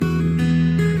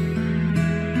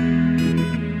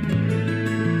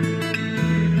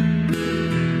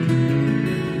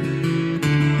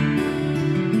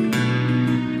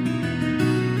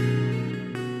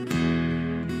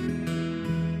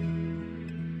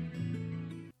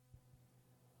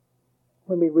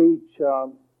when we reach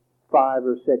 5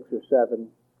 or 6 or 7,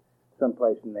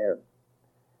 someplace in there,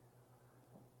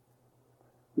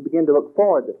 we begin to look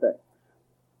forward to things.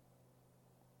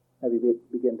 Maybe we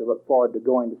begin to look forward to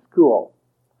going to school.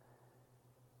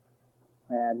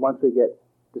 And once we get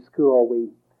to school, we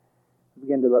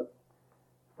begin to look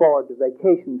forward to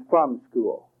vacations from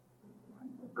school,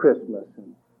 Christmas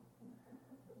and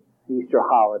Easter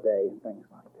holiday and things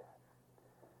like that.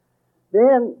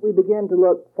 Then we begin to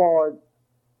look forward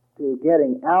to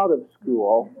getting out of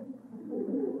school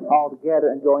altogether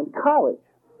and going to college.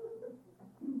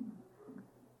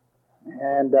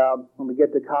 And when we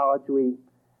get to college, we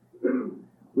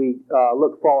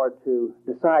look forward to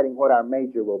deciding what our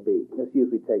major will be. This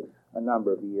usually takes a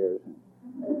number of years.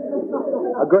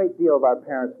 A great deal of our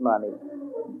parents' money.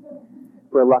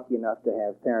 We're lucky enough to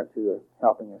have parents who are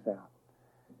helping us out.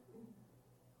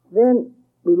 Then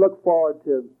we look forward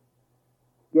to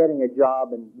getting a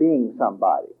job and being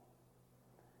somebody.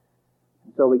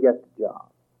 And so we get the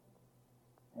job.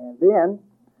 And then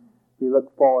we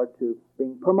look forward to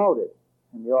being promoted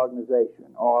in the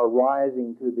organization or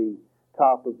rising to the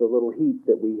top of the little heap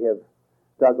that we have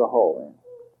dug a hole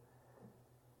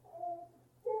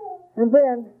in. And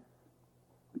then,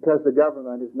 because the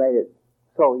government has made it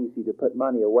so easy to put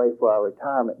money away for our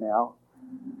retirement now,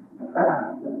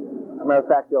 as a matter of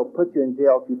fact, they'll put you in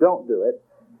jail if you don't do it,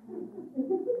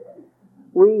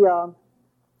 we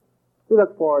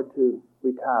look forward to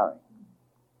retiring.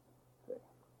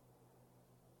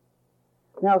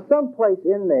 Now, someplace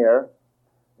in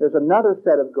there's another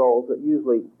set of goals that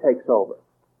usually takes over.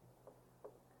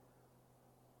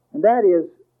 And that is,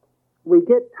 we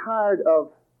get tired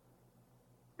of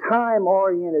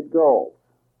time-oriented goals.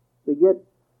 We get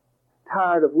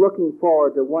tired of looking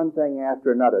forward to one thing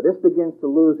after another. This begins to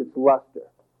lose its luster.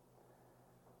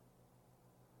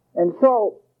 And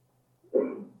so,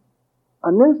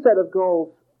 a new set of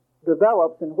goals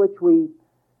develops in which we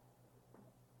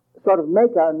sort of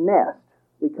make our nest.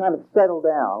 We kind of settle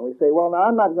down. We say, well, now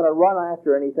I'm not going to run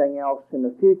after anything else in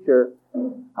the future.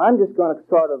 I'm just going to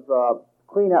sort of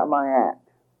clean up my act.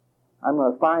 I'm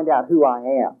going to find out who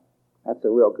I am. That's a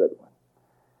real good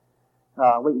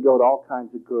one. We can go to all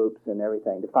kinds of groups and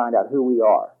everything to find out who we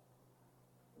are.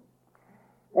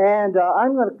 And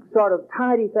I'm going to sort of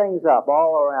tidy things up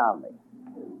all around me.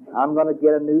 I'm going to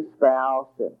get a new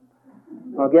spouse. And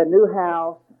I'll get a new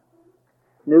house,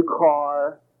 new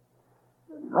car.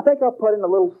 I think I'll put in a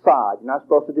little sod. You're not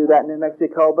supposed to do that in New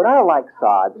Mexico, but I like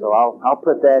sod, so I'll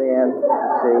put that in.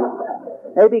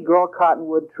 See, maybe grow a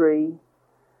cottonwood tree.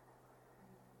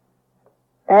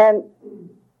 And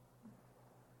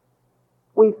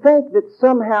we think that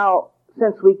somehow,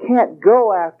 since we can't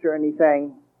go after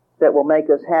anything that will make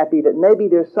us happy, that maybe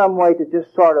there's some way to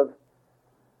just sort of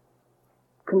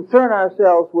concern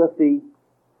ourselves with the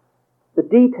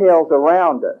details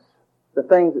around us, the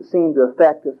things that seem to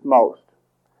affect us most,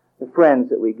 the friends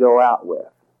that we go out with,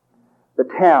 the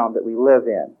town that we live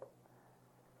in.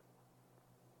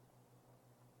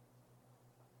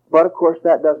 But of course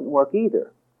that doesn't work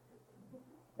either.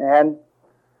 And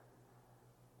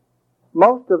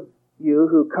most of you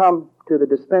who come to the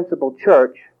dispensable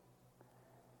church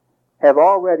have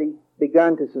already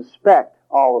begun to suspect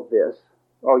all of this,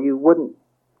 or you wouldn't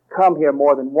come here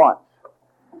more than once.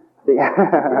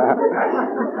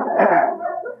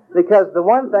 Because the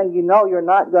one thing you know you're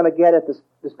not going to get at the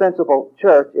dispensable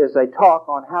church is a talk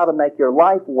on how to make your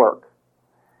life work.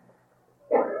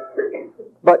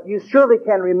 But you surely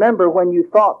can remember when you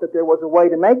thought that there was a way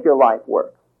to make your life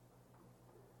work.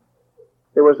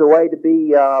 There was a way to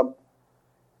be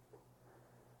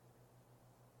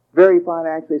very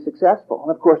financially successful.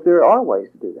 And of course there are ways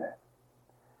to do that.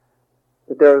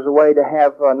 That there's a way to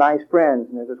have nice friends,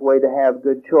 and there's a way to have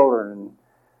good children, and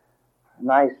a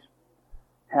nice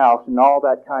house, and all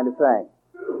that kind of thing.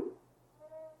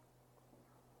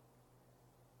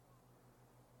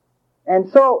 And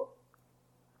so,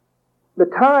 the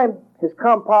time has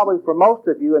come probably for most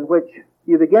of you in which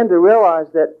you begin to realize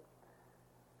that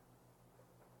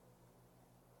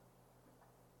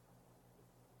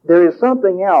there is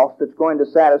something else that's going to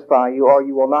satisfy you, or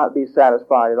you will not be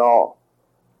satisfied at all.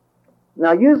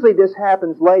 Now, usually this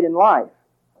happens late in life.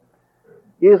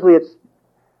 Usually it's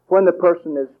when the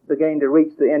person is beginning to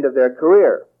reach the end of their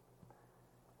career,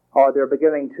 or they're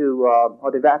beginning to,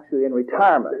 or they've actually in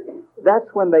retirement. That's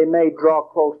when they may draw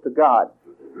close to God.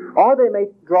 Or they may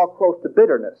draw close to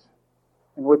bitterness,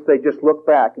 in which they just look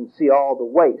back and see all the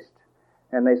waste,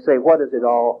 and they say, what has it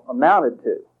all amounted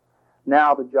to?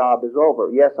 Now the job is over.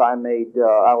 Yes, I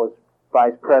was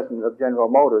vice president of General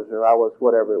Motors, or I was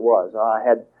whatever it was. I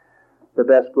had the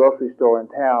best grocery store in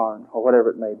town, or whatever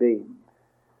it may be.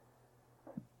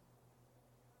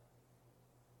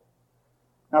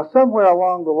 Now, somewhere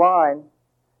along the line,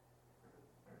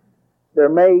 there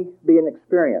may be an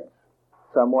experience.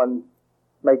 Someone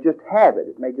may just have it.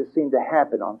 It may just seem to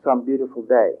happen on some beautiful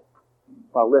day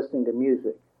while listening to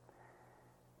music.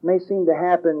 It may seem to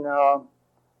happen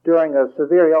during a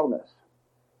severe illness,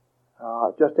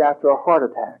 just after a heart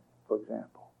attack, for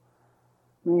example.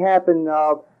 It may happen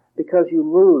because you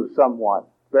lose someone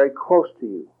very close to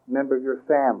you, a member of your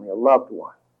family, a loved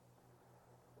one.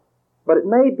 But it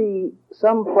may be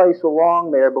some place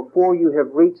along there before you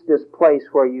have reached this place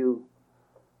where you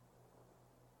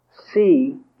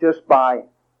see, just by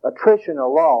attrition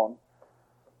alone,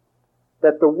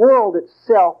 that the world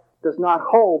itself does not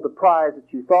hold the prize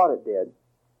that you thought it did.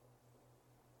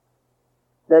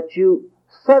 That you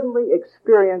suddenly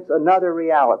experience another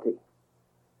reality.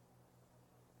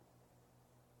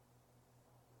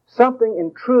 Something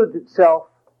intrudes itself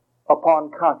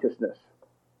upon consciousness.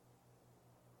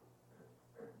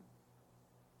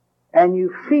 And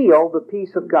you feel the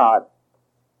peace of God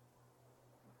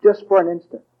just for an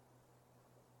instant.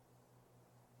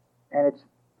 And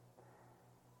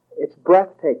it's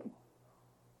breathtaking.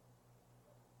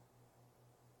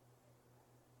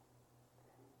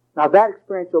 Now that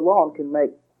experience alone can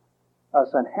make us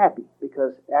unhappy,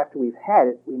 because after we've had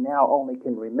it, we now only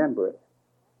can remember it.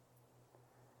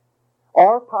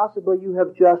 Or possibly you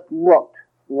have just looked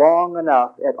long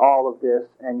enough at all of this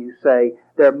and you say,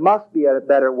 there must be a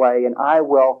better way and I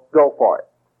will go for it,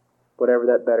 whatever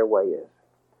that better way is.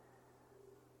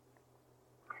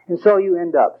 And so you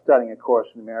end up studying A Course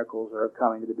in Miracles, or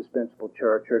coming to the Dispensable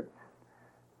Church, or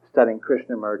studying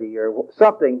Krishnamurti, or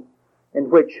something in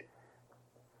which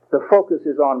the focus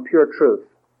is on pure truth,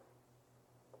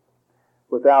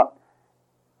 without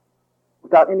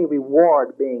any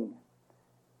reward being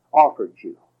offered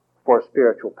you for a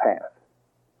spiritual path.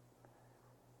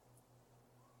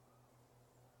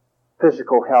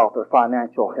 Physical health or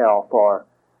financial health or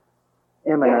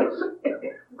eminence.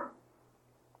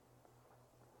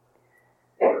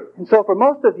 And so for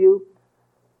most of you,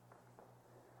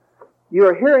 you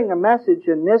are hearing a message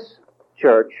in this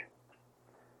church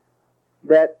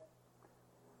that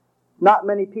not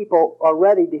many people are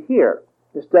ready to hear.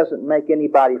 This doesn't make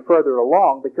anybody further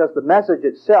along, because the message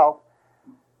itself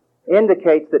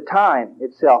indicates that time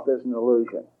itself is an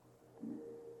illusion.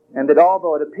 And that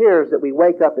although it appears that we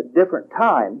wake up at different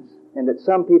times, and that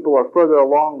some people are further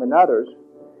along than others,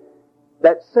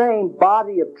 that same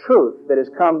body of truth that has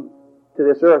come to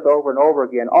this earth over and over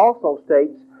again also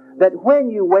states that when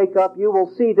you wake up, you will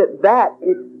see that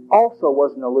it also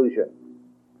was an illusion.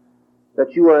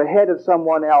 That you were ahead of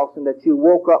someone else and that you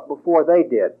woke up before they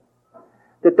did.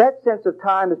 That sense of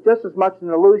time is just as much an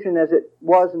illusion as it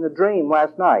was in the dream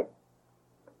last night,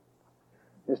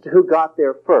 as to who got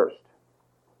there first.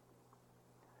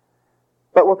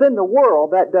 But within the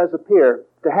world, that does appear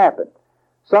to happen.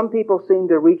 Some people seem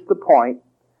to reach the point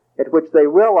at which they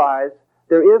realize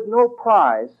there is no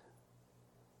prize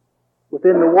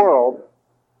within the world,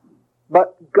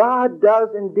 but God does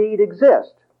indeed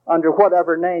exist, under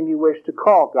whatever name you wish to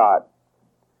call God.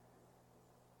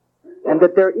 And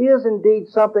that there is indeed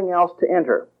something else to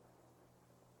enter.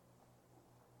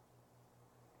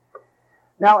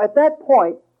 Now, at that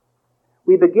point,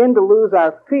 we begin to lose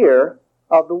our fear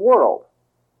of the world.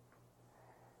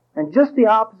 And just the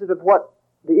opposite of what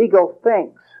the ego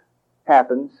thinks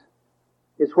happens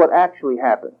is what actually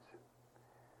happens.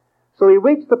 So we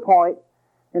reach the point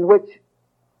in which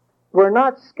we're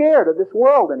not scared of this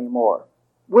world anymore.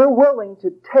 We're willing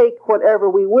to take whatever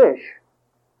we wish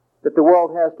that the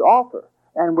world has to offer,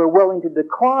 and we're willing to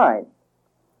decline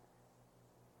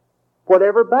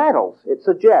whatever battles it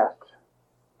suggests.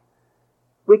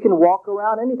 We can walk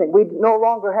around anything. We no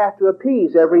longer have to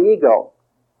appease every ego.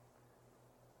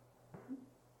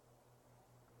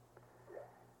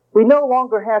 We no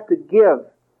longer have to give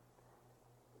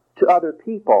to other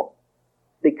people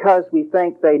because we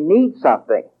think they need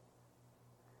something,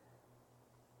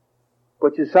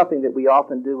 which is something that we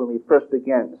often do when we first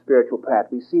begin the spiritual path.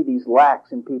 We see these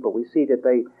lacks in people. We see that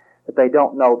they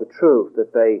don't know the truth,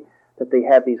 that they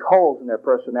have these holes in their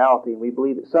personality, and we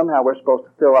believe that somehow we're supposed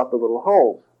to fill up the little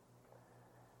holes.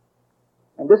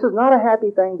 And this is not a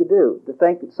happy thing to do, to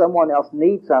think that someone else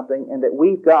needs something and that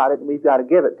we've got it and we've got to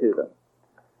give it to them.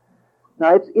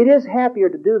 Now, it is happier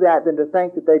to do that than to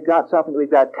think that they've got something that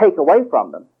we've got to take away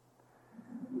from them.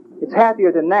 It's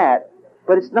happier than that,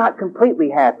 but it's not completely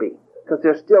happy, because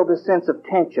there's still this sense of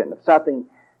tension, of something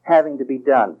having to be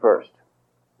done first.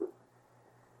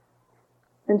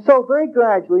 And so very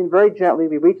gradually and very gently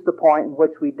we reach the point in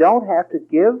which we don't have to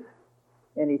give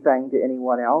anything to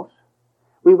anyone else.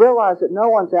 We realize that no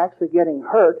one's actually getting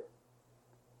hurt,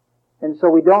 And so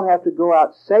we don't have to go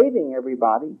out saving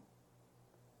everybody,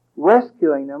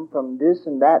 rescuing them from this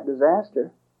and that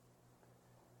disaster.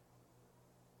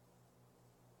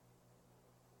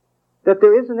 That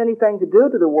there isn't anything to do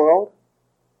to the world.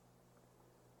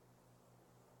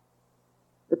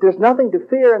 That there's nothing to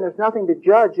fear and there's nothing to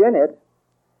judge in it.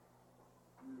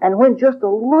 And when just a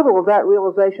little of that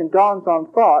realization dawns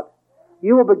on thought,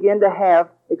 you will begin to have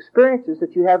experiences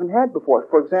that you haven't had before.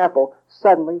 For example,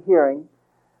 suddenly hearing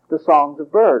the songs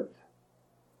of birds.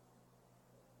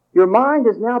 Your mind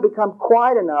has now become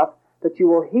quiet enough that you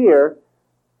will hear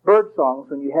bird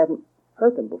songs when you haven't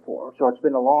heard them before, so it's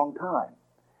been a long time.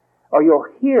 Or you'll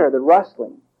hear the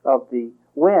rustling of the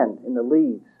wind in the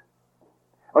leaves.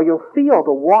 Or you'll feel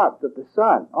the warmth of the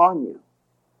sun on you.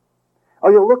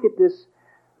 Or you'll look at this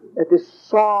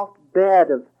soft bed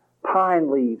of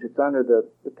pine leaves that's under the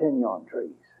pinon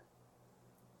trees.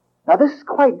 Now this is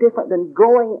quite different than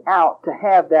going out to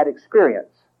have that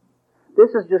experience. This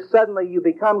is just suddenly you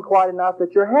become quiet enough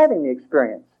that you're having the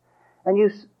experience. And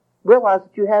you realize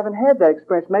that you haven't had that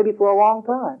experience maybe for a long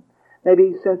time.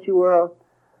 Maybe since you were a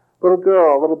little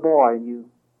girl, a little boy, and you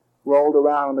rolled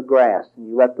around on the grass and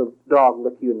you let the dog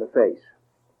lick you in the face.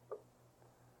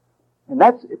 And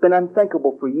that's been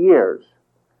unthinkable for years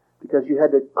because you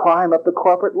had to climb up the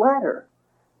corporate ladder.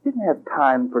 You didn't have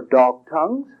time for dog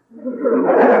tongues.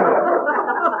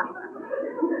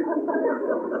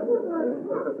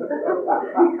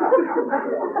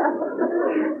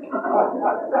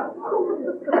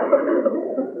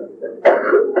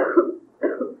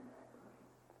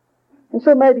 And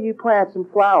so maybe you plant some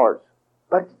flowers,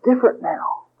 but it's different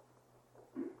now.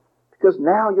 Because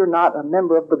now you're not a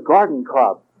member of the garden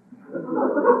club.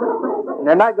 And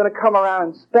they're not going to come around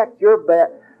and inspect your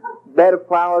bed of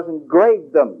flowers and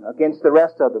grade them against the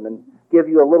rest of them and give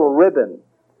you a little ribbon,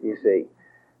 you see.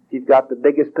 You've got the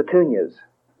biggest petunias.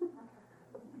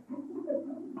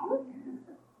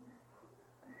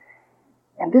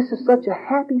 And this is such a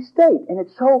happy state. And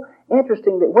it's so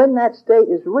interesting that when that state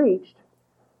is reached,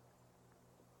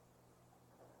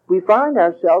 we find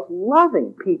ourselves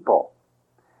loving people.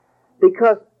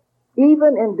 Because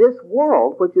even in this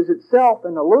world, which is itself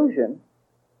an illusion,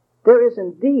 there is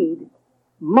indeed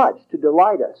much to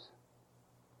delight us.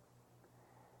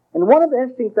 And one of the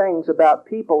interesting things about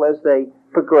people as they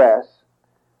progress,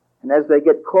 and as they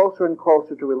get closer and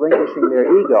closer to relinquishing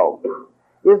their ego,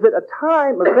 is that a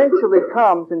time eventually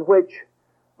comes in which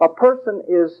a person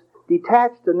is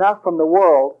detached enough from the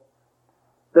world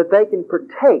that they can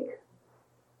partake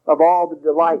of all the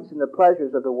delights and the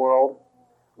pleasures of the world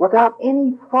without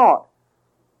any thought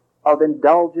of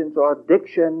indulgence or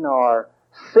addiction or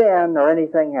sin or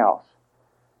anything else.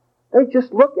 They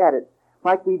just look at it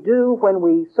like we do when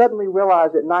we suddenly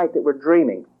realize at night that we're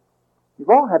dreaming. We've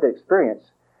all had that experience.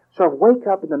 Sort of wake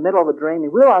up in the middle of a dream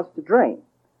and realize it's a dream.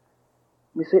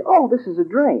 We say, oh, this is a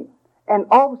dream. And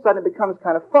all of a sudden it becomes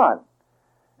kind of fun.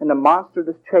 And the monster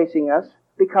that's chasing us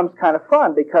becomes kind of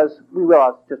fun because we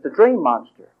realize it's just a dream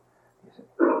monster.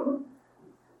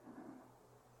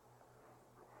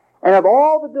 And of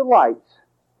all the delights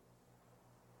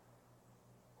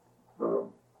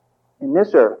in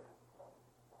this earth,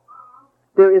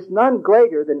 there is none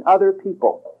greater than other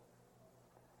people.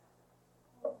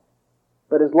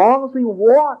 But as long as we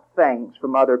want things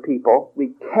from other people,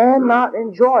 we cannot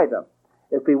enjoy them.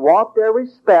 If we want their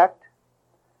respect,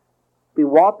 we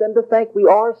want them to think we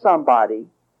are somebody,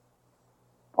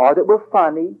 or that we're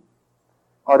funny,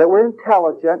 or that we're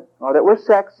intelligent, or that we're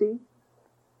sexy,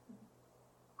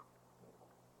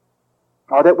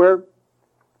 or that we're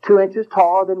 2 inches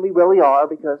taller than we really are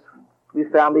because we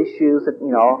found these shoes that,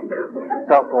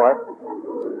 so forth.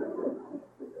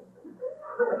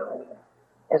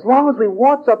 As long as we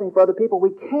want something for other people,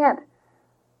 we can't.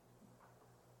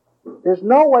 There's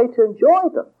no way to enjoy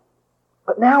them.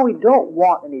 But now we don't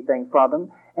want anything from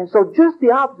them. And so just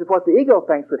the opposite of what the ego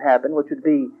thinks would happen, which would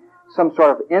be some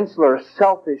sort of insular,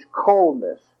 selfish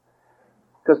coldness.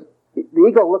 Because the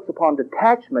ego looks upon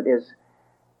detachment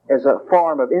as a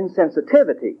form of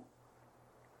insensitivity.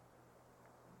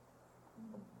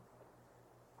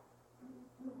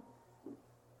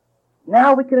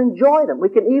 Now we can enjoy them. We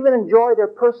can even enjoy their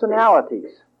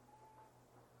personalities.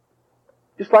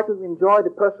 Just like we enjoy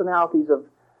the personalities of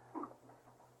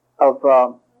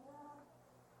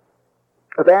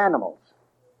animals.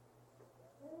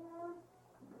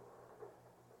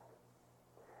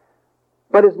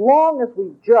 But as long as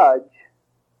we judge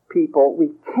people,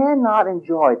 we cannot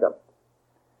enjoy them.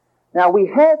 Now, we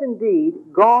have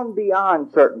indeed gone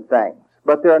beyond certain things,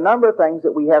 but there are a number of things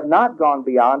that we have not gone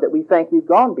beyond that we think we've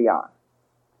gone beyond.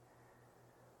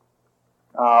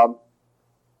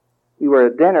 We were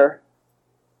at dinner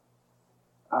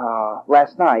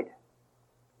last night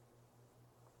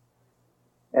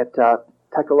at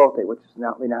Tecolote, which is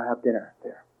we now have dinner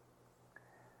there.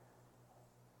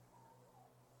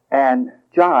 And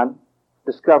John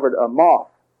discovered a moth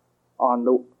on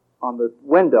the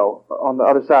window on the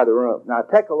other side of the room. Now, at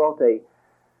Tecolote,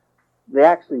 they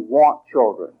actually want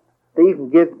children. They even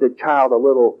give the child a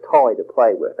little toy to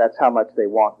play with. That's how much they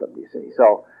want them, you see.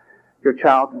 So your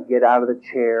child can get out of the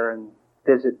chair and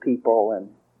visit people and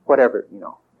whatever,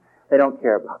 They don't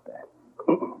care about that.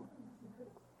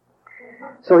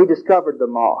 So he discovered the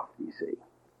moth, you see.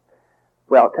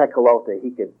 Well, at Tecolote,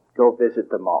 he could go visit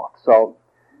the moth. So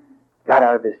got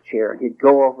out of his chair, and he'd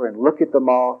go over and look at the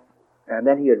moth, and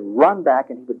then he would run back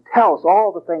and he would tell us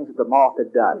all the things that the moth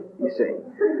had done, you see.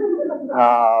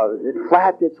 It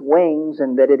flapped its wings,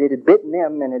 and that it had bitten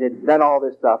him, and it had done all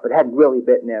this stuff. It hadn't really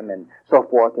bitten him, and so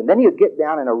forth. And then he would get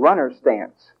down in a runner's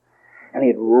stance, and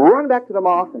he'd run back to the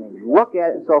moth, and he'd look at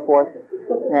it, and so forth.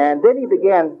 And then he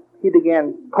began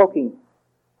poking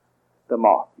the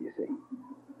moth, you see.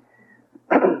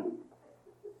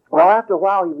 Well, after a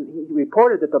while, he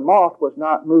reported that the moth was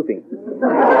not moving.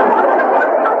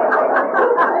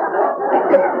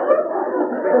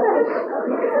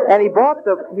 And he brought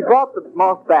the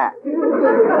moth back,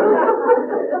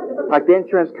 like the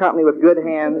insurance company with good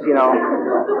hands,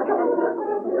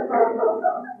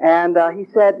 And he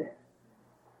said,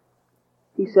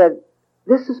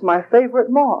 "This is my favorite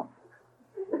moth,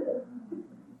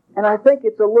 and I think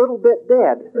it's a little bit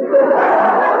dead."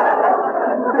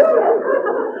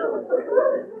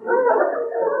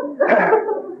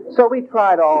 So we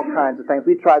tried all kinds of things.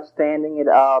 We tried standing it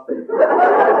up and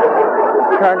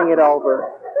turning it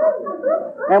over.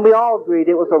 And we all agreed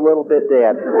it was a little bit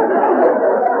dead.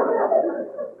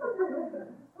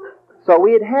 So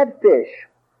we had fish.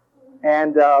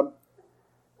 And at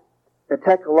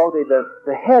Tecolote,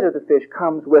 the head of the fish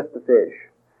comes with the fish.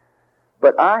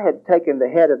 But I had taken the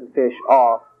head of the fish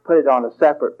off, put it on a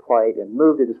separate plate, and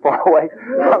moved it as far away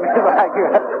from him as I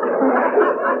could.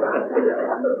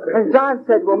 And John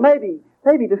said, "Well, maybe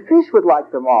the fish would like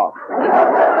the moth."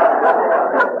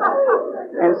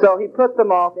 And so he put the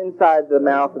moth inside the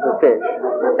mouth of the fish.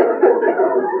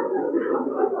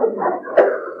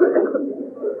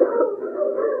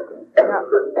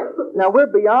 Now we're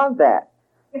beyond that.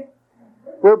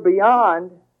 We're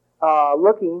beyond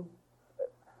looking.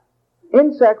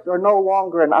 Insects are no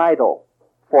longer an idol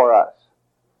for us.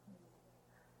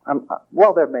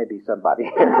 Well, there may be somebody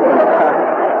here.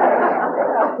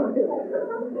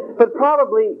 But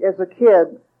probably as a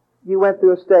kid, you went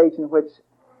through a stage in which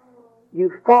you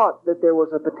thought that there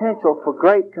was a potential for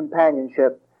great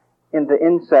companionship in the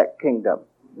insect kingdom.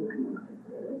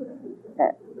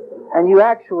 And you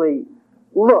actually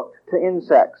looked to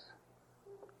insects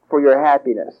for your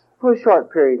happiness for a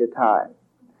short period of time.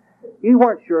 You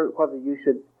weren't sure whether you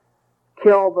should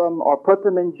kill them or put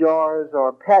them in jars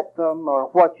or pet them or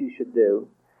what you should do.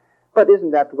 But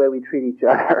isn't that the way we treat each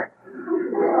other?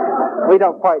 We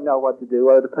don't quite know what to do,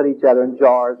 whether to put each other in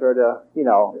jars or to,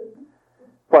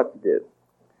 what to do.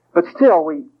 But still,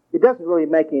 it doesn't really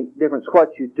make any difference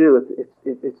what you do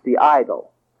if it's the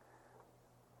idol.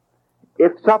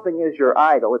 If something is your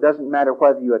idol, it doesn't matter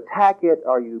whether you attack it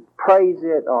or you praise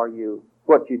it or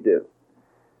what you do.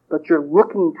 But you're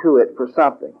looking to it for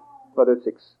something, whether it's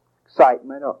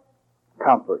excitement or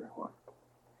comfort or what.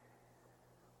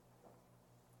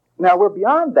 Now, we're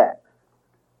beyond that.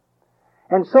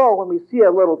 And so when we see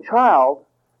a little child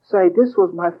say, "This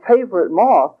was my favorite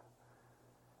moth,"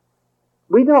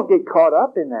 we don't get caught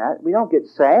up in that. We don't get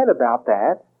sad about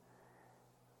that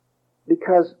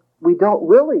because we don't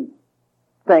really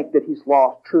think that he's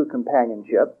lost true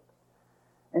companionship.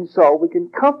 And so we can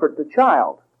comfort the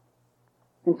child.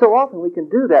 And so often we can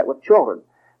do that with children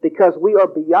because we are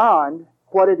beyond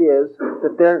what it is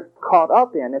that they're caught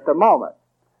up in at the moment.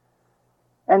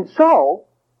 And so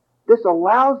this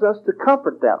allows us to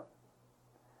comfort them.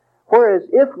 Whereas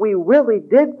if we really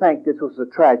did think this was a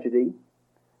tragedy,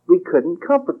 we couldn't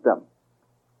comfort them.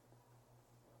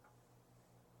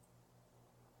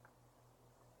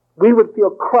 We would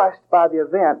feel crushed by the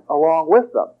event along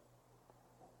with them.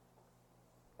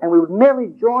 And we would merely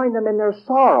join them in their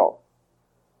sorrow,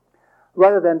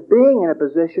 rather than being in a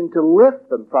position to lift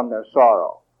them from their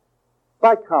sorrow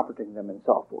by comforting them and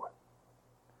so forth.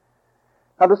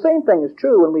 Now the same thing is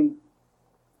true when we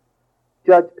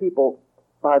judge people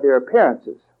by their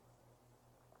appearances.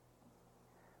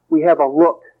 We have a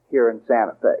look here in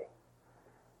Santa Fe.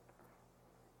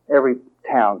 Every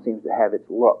town seems to have its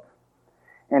look.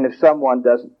 And if someone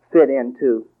doesn't fit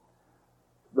into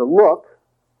the look,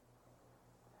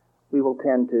 we will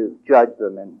tend to judge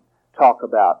them and talk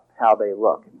about how they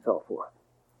look and so forth.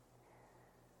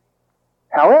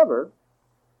 However,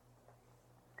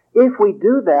 if we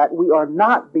do that, we are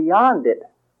not beyond it.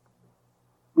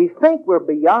 We think we're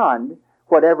beyond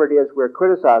whatever it is we're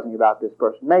criticizing about this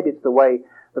person. Maybe it's the way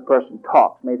the person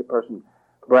talks. Maybe the person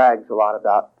brags a lot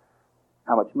about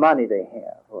how much money they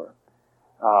have, or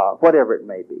whatever it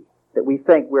may be, that we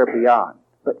think we're beyond.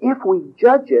 But if we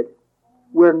judge it,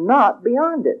 we're not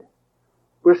beyond it.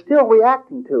 We're still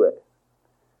reacting to it.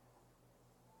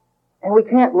 And we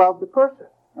can't love the person,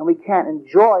 and we can't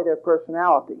enjoy their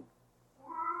personality.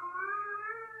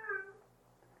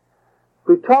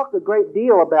 We've talked a great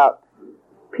deal about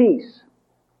peace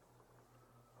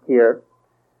here,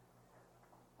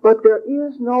 but there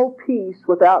is no peace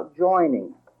without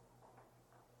joining.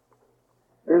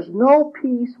 There's no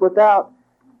peace without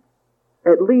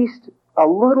at least a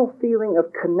little feeling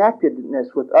of connectedness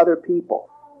with other people.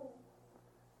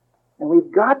 And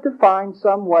we've got to find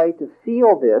some way to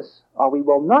feel this, or we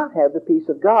will not have the peace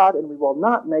of God, and we will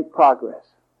not make progress.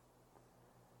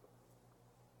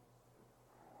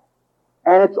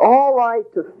 And it's all right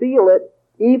to feel it,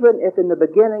 even if in the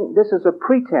beginning this is a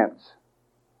pretense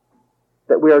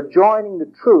that we are joining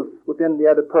the truth within the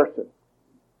other person,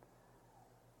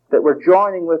 that we're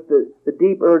joining with the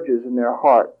deep urges in their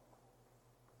heart.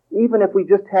 Even if we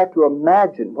just have to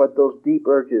imagine what those deep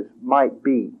urges might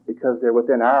be, because they're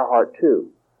within our heart too.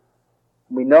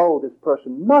 We know this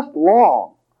person must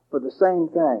long for the same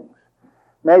things.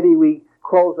 Maybe we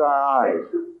close our eyes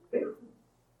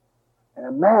and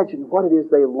imagine what it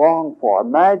is they long for.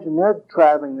 Imagine they're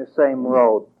traveling the same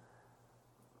road,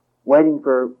 waiting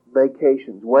for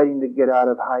vacations, waiting to get out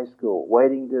of high school,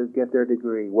 waiting to get their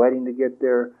degree, waiting to get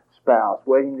their spouse,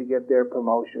 waiting to get their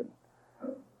promotion,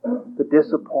 the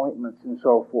disappointments and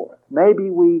so forth. Maybe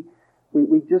we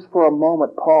just for a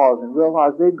moment pause and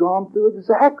realize they've gone through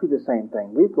exactly the same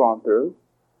thing we've gone through.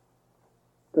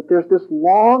 That there's this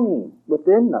longing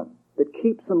within them that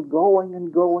keeps them going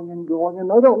and going and going, and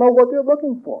they don't know what they're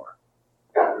looking for.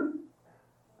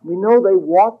 We know they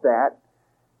want that,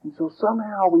 and so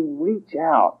somehow we reach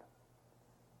out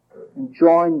and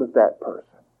join with that person.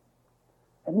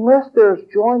 Unless there's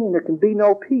joining, there can be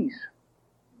no peace.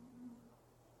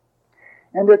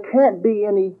 And there can't be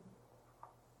any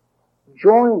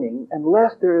joining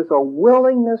unless there is a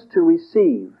willingness to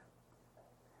receive.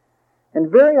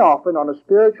 And very often on a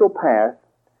spiritual path,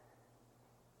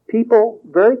 people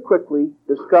very quickly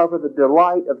discover the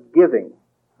delight of giving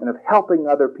and of helping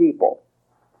other people.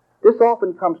 This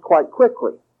often comes quite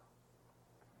quickly.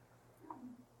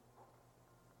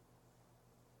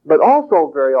 But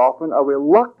also very often a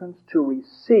reluctance to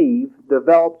receive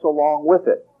develops along with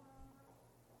it.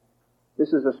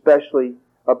 This is especially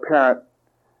apparent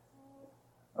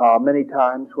many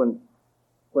times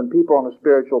when people on a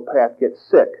spiritual path get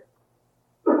sick.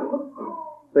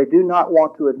 They do not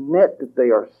want to admit that they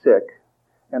are sick,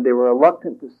 and they were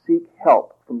reluctant to seek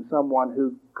help from someone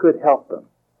who could help them.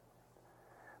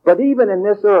 But even in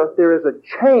this earth, there is a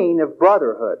chain of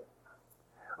brotherhood,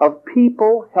 of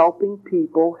people helping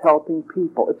people helping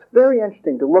people. It's very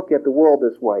interesting to look at the world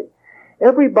this way.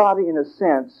 Everybody, in a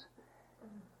sense,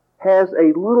 has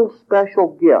a little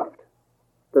special gift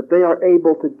that they are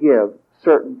able to give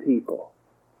certain people.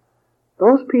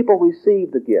 Those people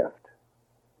receive the gift.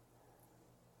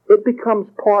 It becomes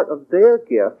part of their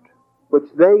gift, which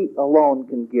they alone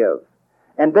can give.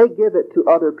 And they give it to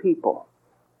other people.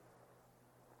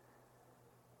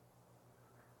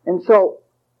 And so,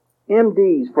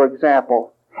 MDs, for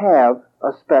example, have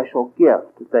a special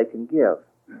gift that they can give.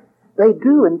 They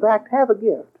do, in fact, have a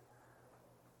gift.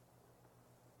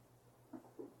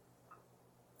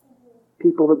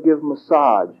 People that give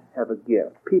massage have a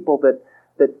gift. People that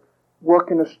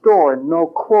work in a store and know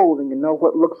clothing and know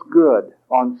what looks good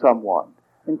on someone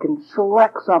and can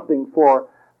select something for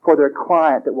their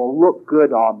client that will look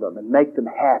good on them and make them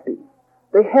happy.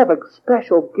 They have a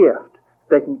special gift.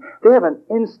 They have an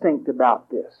instinct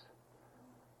about this.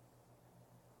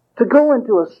 To go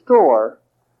into a store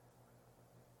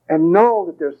and know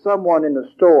that there's someone in the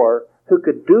store who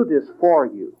could do this for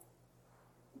you,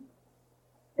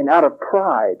 and out of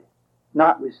pride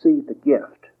not receive the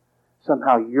gift,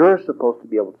 somehow you're supposed to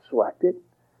be able to select it,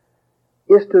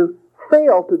 is to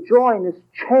fail to join this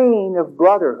chain of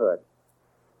brotherhood.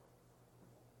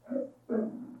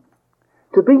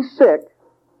 To be sick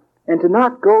and to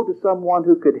not go to someone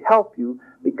who could help you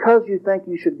because you think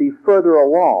you should be further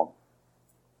along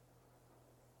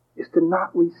is to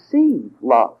not receive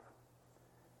love.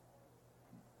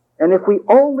 And if we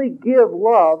only give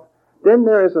love, then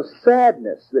there is a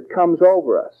sadness that comes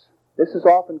over us. This is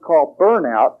often called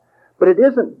burnout, But it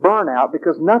isn't burnout,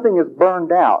 because nothing is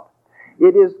burned out.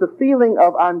 It is the feeling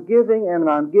of I'm giving and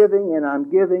I'm giving and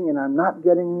I'm giving and I'm not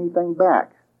getting anything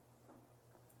back.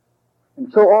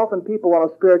 And so often people on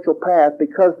a spiritual path,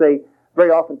 because they very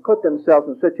often put themselves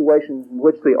in situations in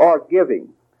which they are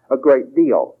giving a great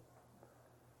deal,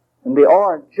 and they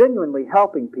are genuinely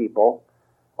helping people,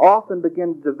 often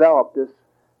begin to develop this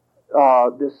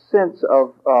sense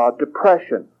of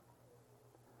depression,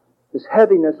 this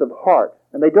heaviness of heart,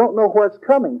 and they don't know where it's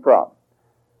coming from.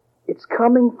 It's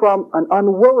coming from an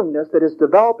unwillingness that is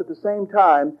developed at the same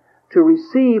time to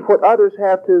receive what others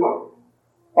have to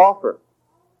offer.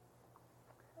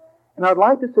 And I'd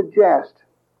like to suggest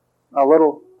a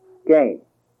little game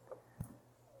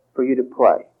for you to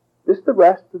play. Just the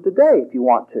rest of the day if you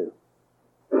want to.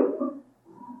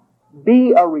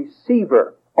 Be a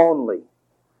receiver only.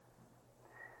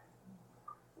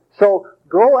 So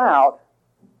go out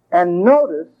and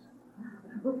notice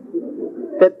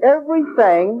that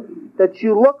everything that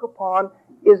you look upon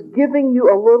is giving you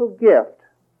a little gift.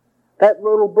 That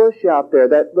little bush out there,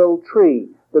 that little tree,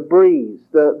 the breeze,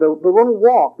 the little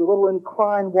walk, the little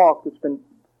inclined walk that's been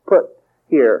put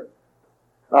here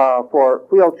for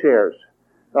wheelchairs,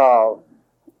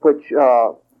 which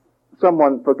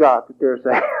someone forgot that there's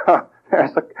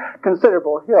a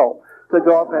considerable hill to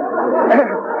go up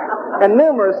and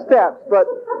numerous steps, but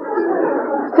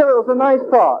still it was a nice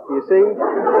thought, you see.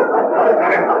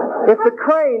 If the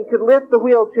crane could lift the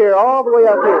wheelchair all the way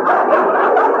up here.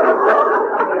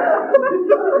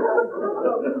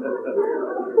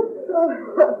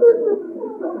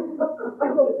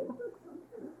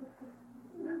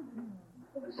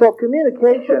 So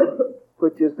communication,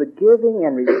 which is the giving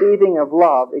and receiving of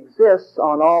love, exists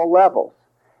on all levels.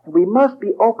 And we must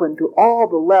be open to all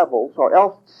the levels, or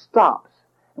else it stops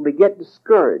and we get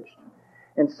discouraged.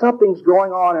 And something's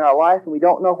going on in our life and we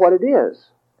don't know what it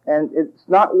is. And it's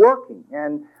not working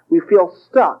and we feel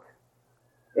stuck.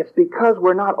 It's because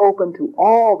we're not open to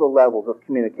all the levels of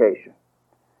communication.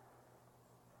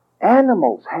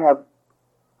 Animals have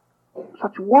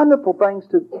such wonderful things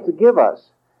to give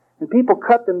us. And people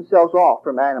cut themselves off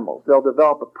from animals. They'll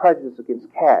develop a prejudice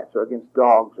against cats or against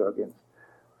dogs or against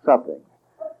something.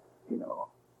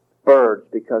 Birds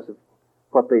because of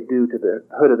what they do to the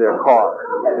hood of their car.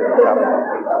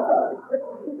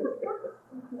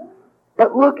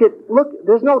 But look,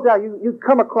 there's no doubt you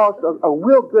come across a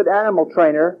real good animal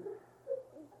trainer,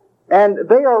 and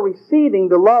they are receiving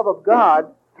the love of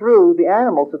God through the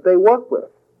animals that they work with.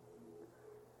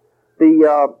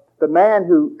 The man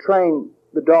who trained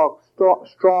the dog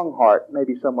Strongheart,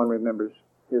 maybe someone remembers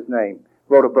his name,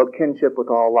 wrote a book, Kinship with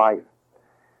All Life.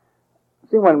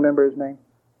 Does anyone remember his name?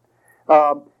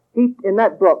 In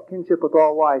that book, Kinship with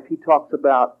All Life, he talks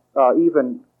about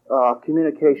even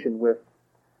communication with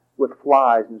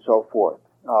flies and so forth.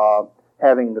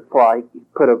 Having the fly, he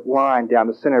put a line down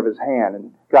the center of his hand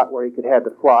and got where he could have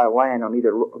the fly land on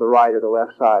either the right or the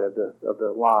left side of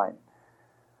the line.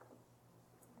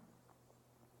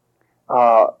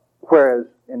 Whereas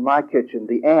in my kitchen,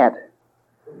 the ant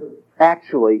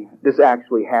this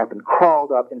actually happened,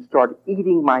 crawled up and started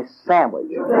eating my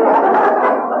sandwich.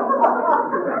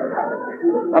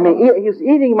 I mean, he was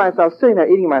eating I was sitting there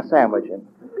eating my sandwich, and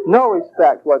no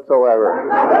respect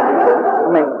whatsoever.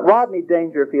 I mean, Rodney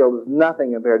Dangerfield is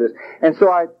nothing compared to this. And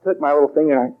so I took my little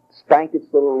finger and I spanked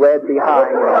its little red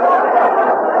behind.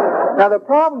 Now, the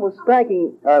problem with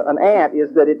spanking an ant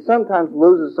is that it sometimes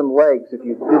loses some legs if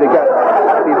you do the gut.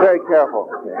 Be very careful.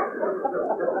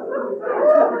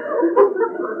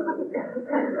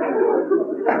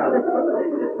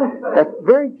 That's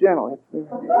very gentle.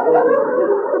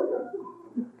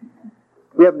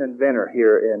 We have an inventor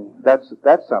here, and that's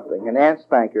something, an ant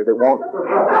spanker that won't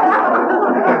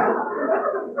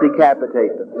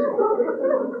decapitate them.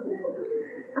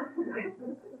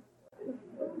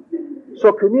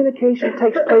 So communication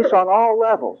takes place on all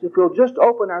levels. If we'll just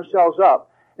open ourselves up,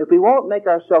 if we won't make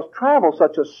ourselves travel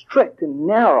such a strict and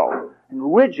narrow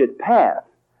and rigid path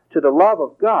to the love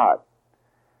of God,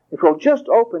 if we'll just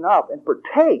open up and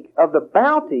partake of the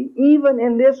bounty even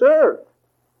in this earth,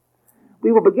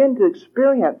 we will begin to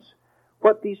experience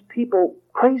what these people,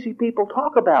 crazy people,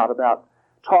 talk about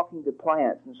talking to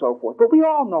plants and so forth. But we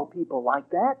all know people like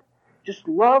that, just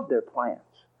love their plants.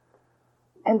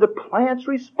 And the plants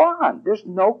respond. There's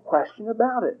no question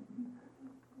about it.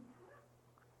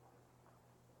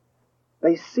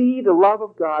 They see the love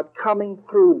of God coming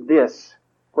through this,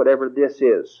 whatever this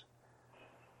is.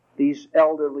 These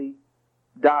elderly,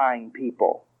 dying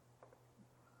people.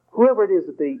 Whoever it is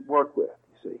that they work with,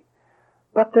 you see.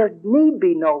 But there need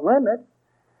be no limit.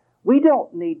 We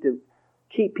don't need to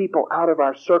keep people out of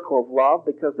our circle of love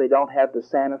because they don't have the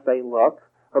Santa Fe look,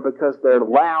 or because they're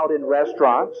loud in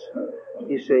restaurants,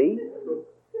 you see.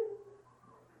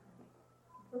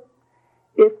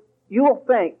 If you will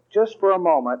think just for a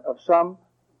moment of some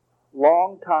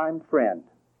long-time friend,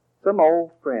 some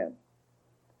old friend.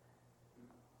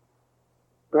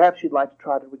 Perhaps you'd like to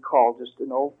try to recall just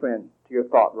an old friend to your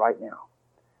thought right now.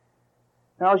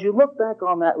 Now, as you look back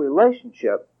on that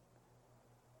relationship,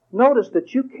 notice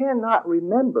that you cannot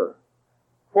remember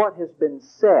what has been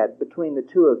said between the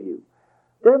two of you.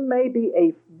 There may be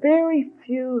a very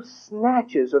few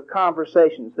snatches of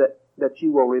conversations that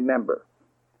you will remember.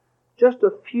 Just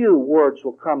a few words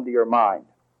will come to your mind.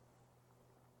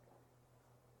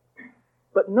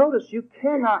 But notice you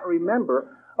cannot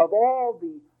remember of all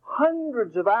the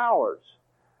hundreds of hours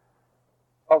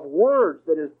of words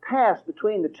that have passed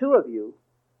between the two of you.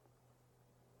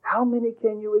 How many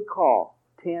can you recall?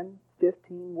 10,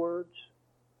 15 words?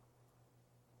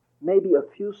 Maybe a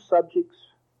few subjects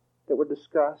that were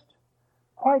discussed.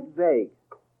 Quite vague.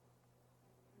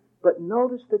 But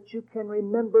notice that you can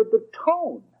remember the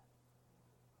tone.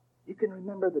 You can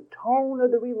remember the tone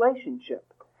of the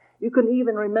relationship. You can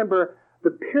even remember the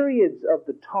periods of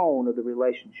the tone of the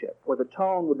relationship, where the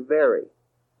tone would vary.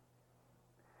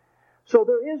 So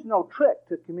there is no trick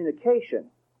to communication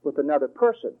with another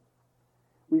person.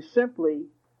 We simply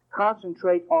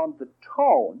concentrate on the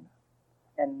tone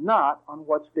and not on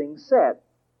what's being said.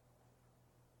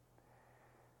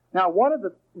 Now, one of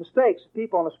the mistakes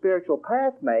people on a spiritual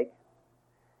path make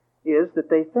is that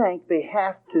they think they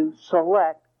have to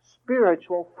select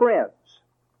spiritual friends.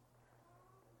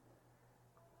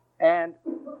 And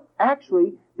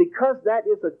actually, because that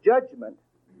is a judgment,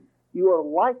 you are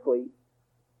likely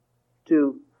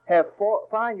to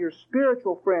find your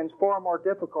spiritual friends far more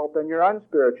difficult than your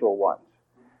unspiritual ones,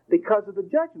 because of the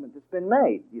judgment that's been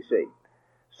made, you see.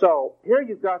 So here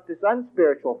you've got this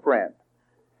unspiritual friend,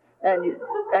 and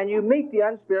you meet the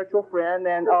unspiritual friend,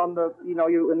 and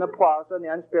you're in the plaza, and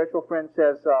the unspiritual friend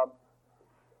says,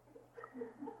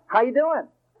 "How you doing?"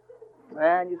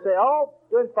 And you say, "Oh,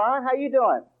 doing fine. How you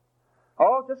doing?"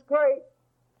 "Oh, just great.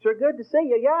 Sure good to see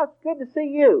you." "Yeah, it's good to see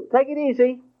you. Take it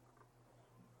easy."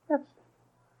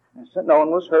 No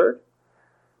one was hurt.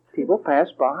 People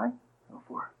passed by. So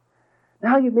forth.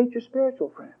 Now you meet your spiritual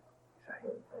friend.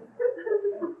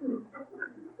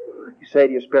 You say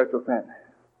to your spiritual friend,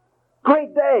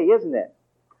 "Great day, isn't it?"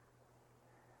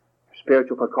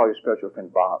 Call your spiritual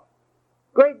friend Bob.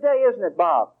 "Great day, isn't it,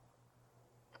 Bob?"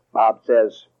 Bob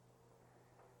says,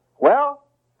 "Well,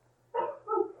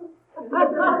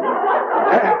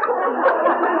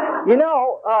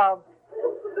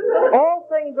 all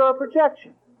things are a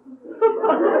projection.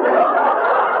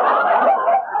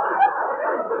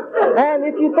 And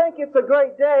if you think it's a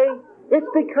great day, it's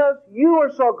because you are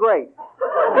so great.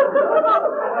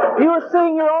 You are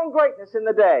seeing your own greatness in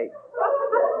the day."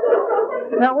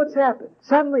 Now what's happened?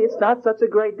 Suddenly it's not such a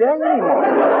great day anymore.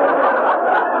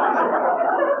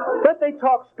 But they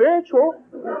talk spiritual.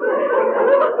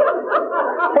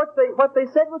 What they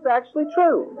said was actually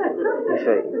true, you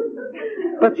see.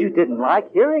 But you didn't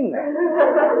like hearing that.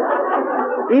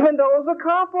 Even though it was a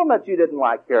compliment, you didn't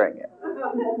like hearing it.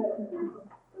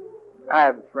 I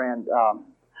have a friend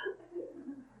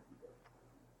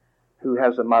who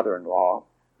has a mother-in-law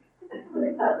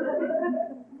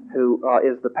who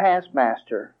is the past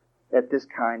master at this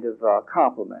kind of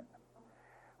compliment.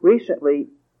 Recently,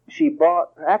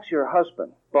 her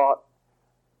husband bought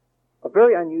a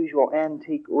very unusual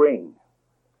antique ring.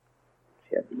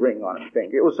 She had the ring on her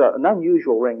finger. It was an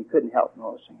unusual ring. You couldn't help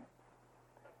noticing it.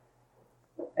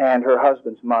 And her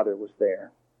husband's mother was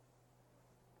there.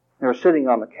 They were sitting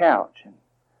on the couch, and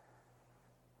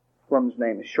the woman's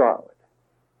name is Charlotte.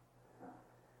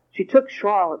 She took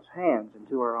Charlotte's hands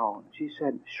into her own. She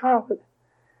said, "Charlotte,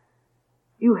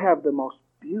 you have the most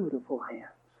beautiful hands.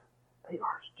 They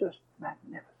are just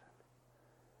magnificent.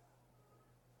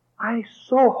 I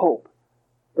so hope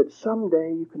that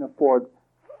someday you can afford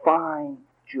fine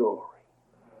jewelry."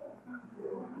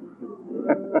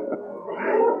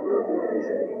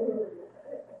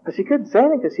 But she couldn't say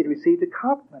anything because she'd received a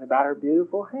compliment about her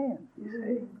beautiful hands, you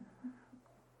see.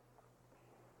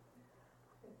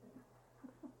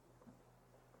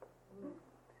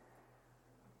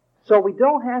 So we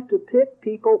don't have to pick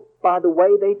people by the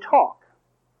way they talk.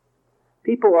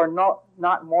 People are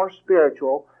not more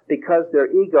spiritual because their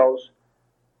egos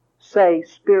say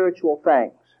spiritual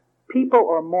things. People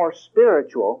are more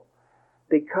spiritual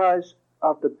because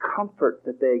of the comfort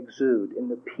that they exude and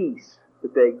the peace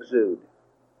that they exude.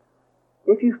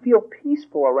 If you feel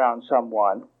peaceful around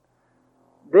someone,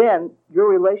 then your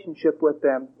relationship with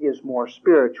them is more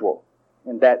spiritual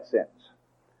in that sense.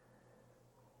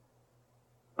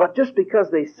 But just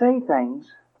because they say things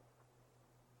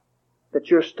that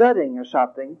you're studying or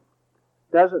something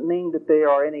doesn't mean that they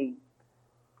are a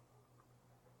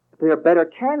better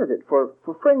candidate for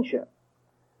friendship.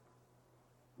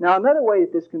 Now, another way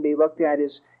that this can be looked at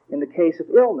is in the case of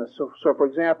illness. So for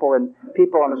example, in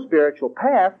people on a spiritual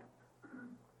path,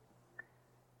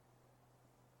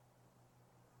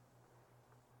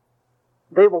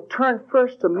 they will turn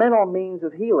first to mental means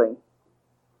of healing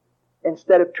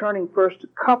instead of turning first to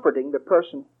comforting the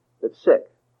person that's sick.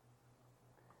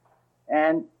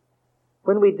 And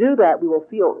when we do that, we will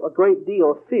feel a great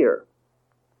deal of fear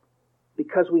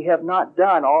because we have not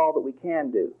done all that we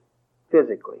can do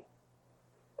physically.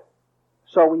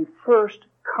 So we first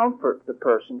comfort the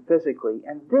person physically,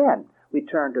 and then we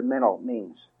turn to mental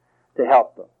means to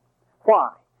help them.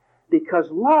 Why? Because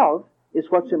love is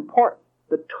what's important.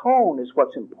 The tone is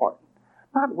what's important.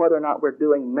 Not whether or not we're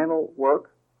doing mental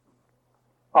work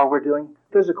or we're doing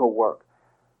physical work,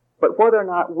 but whether or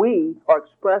not we are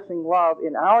expressing love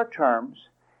in our terms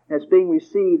and it's being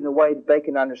received in a way that they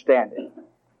can understand it.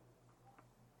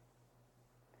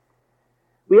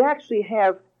 We actually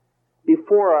have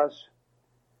before us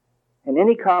in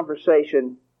any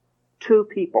conversation two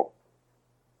people.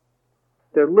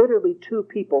 There are literally two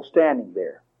people standing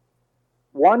there.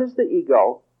 One is the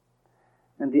ego,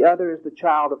 and the other is the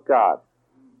child of God.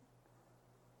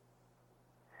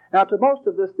 Now, to most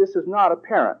of us, this is not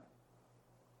apparent.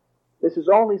 This is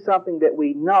only something that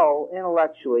we know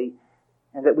intellectually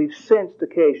and that we've sensed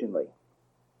occasionally.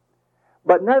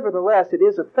 But nevertheless, it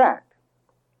is a fact.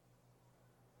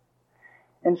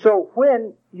 And so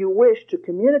when you wish to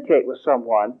communicate with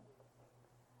someone,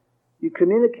 you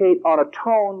communicate on a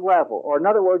tone level, or in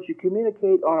other words, you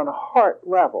communicate on a heart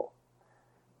level.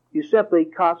 You simply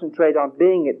concentrate on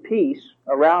being at peace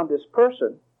around this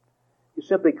person. You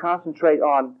simply concentrate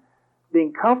on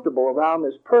being comfortable around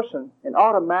this person, and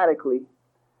automatically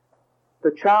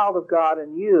the child of God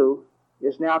in you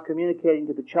is now communicating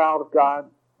to the child of God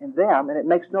in them, and it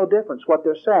makes no difference what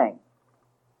they're saying,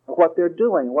 or what they're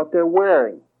doing, or what they're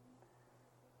wearing.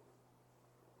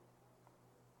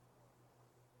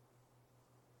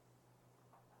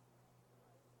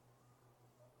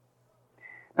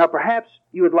 Now, perhaps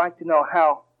you would like to know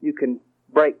how you can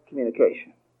break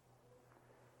communication.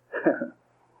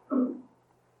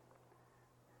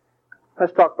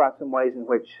 Let's talk about some ways in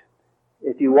which,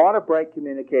 if you want to break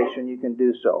communication, you can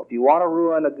do so. If you want to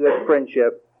ruin a good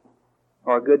friendship,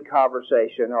 or a good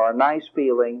conversation, or a nice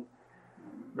feeling,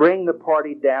 bring the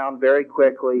party down very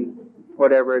quickly,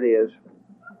 whatever it is,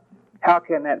 how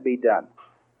can that be done?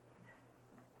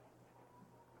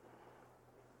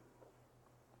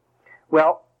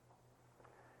 Well,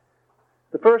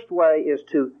 the first way is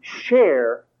to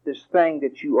share this thing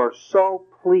that you are so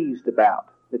pleased about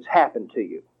that's happened to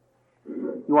you.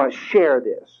 You want to share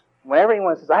this. Whenever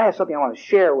anyone says, I have something I want to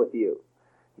share with you,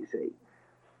 you see,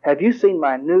 have you seen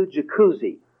my new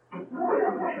jacuzzi?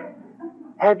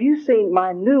 Have you seen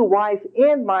my new wife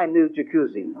in my new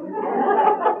jacuzzi?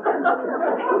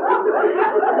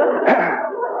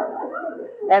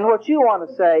 And what you want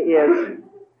to say is,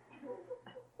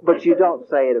 but you don't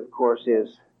say it, of course,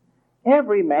 is,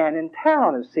 every man in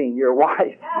town has seen your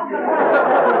wife.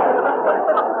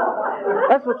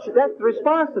 That's the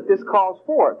response that this calls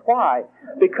forth. Why?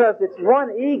 Because it's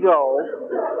one ego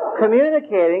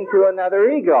communicating to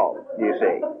another ego, you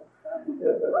see.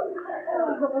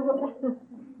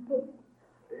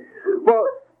 Well,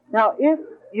 now if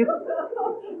you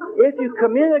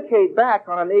communicate back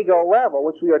on an ego level,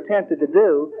 which we are tempted to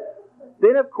do,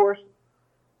 then of course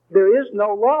there is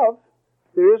no love,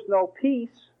 there is no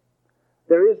peace,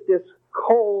 there is this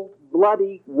cold,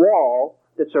 bloody wall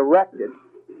that's erected.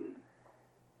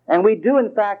 And we do,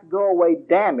 in fact, go away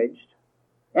damaged,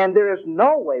 and there is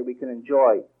no way we can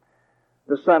enjoy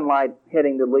the sunlight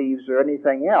hitting the leaves or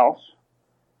anything else.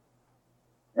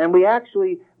 And we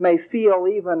actually may feel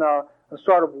even a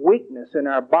sort of weakness in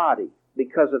our body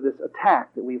because of this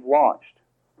attack that we've launched.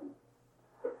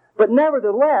 But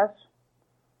nevertheless,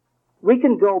 we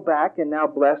can go back and now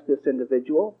bless this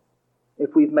individual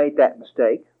if we've made that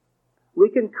mistake. We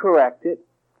can correct it.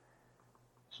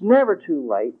 It's never too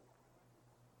late.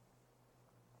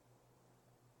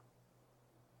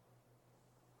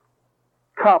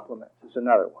 Compliments is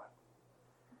another one.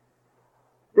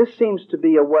 This seems to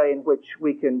be a way in which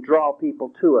we can draw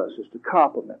people to us, is to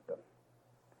compliment them.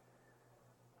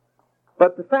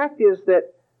 But the fact is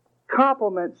that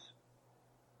compliments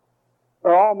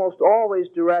are almost always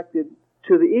directed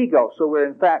to the ego, so we're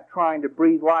in fact trying to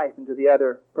breathe life into the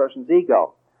other person's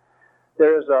ego.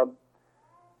 There's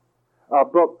a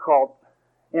book called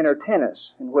Inner Tennis,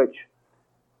 in which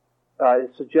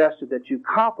it's suggested that you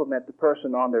compliment the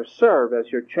person on their serve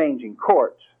as you're changing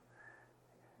courts,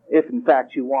 if in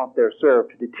fact you want their serve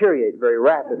to deteriorate very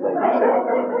rapidly.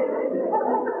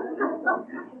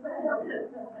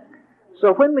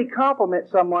 So when we compliment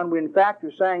someone, we in fact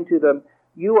are saying to them,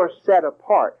 you are set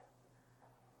apart,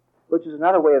 which is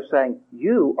another way of saying,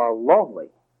 you are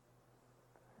lonely.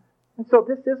 And so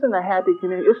this isn't a happy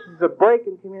communication. This is a break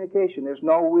in communication. There's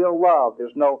no real love.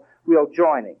 There's no real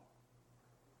joining.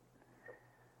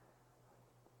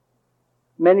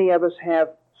 Many of us have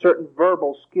certain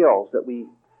verbal skills that we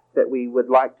would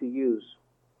like to use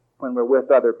when we're with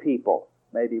other people.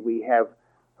 Maybe we have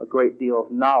a great deal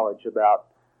of knowledge about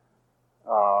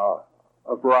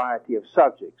a variety of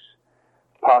subjects.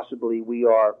 Possibly we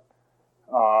are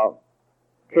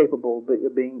capable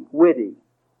of being witty.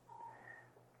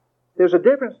 There's a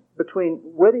difference between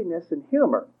wittiness and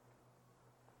humor.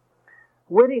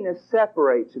 Wittiness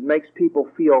separates and makes people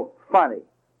feel funny.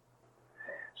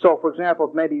 So, for example,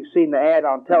 maybe you've seen the ad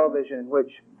on television in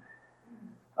which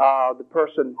the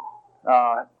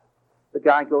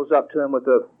guy goes up to him with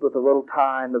a little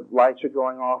tie, and the lights are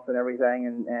going off and everything,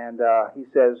 and he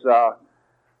says,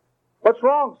 "What's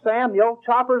wrong, Sam? The old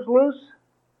chopper's loose?"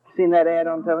 Seen that ad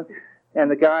on television?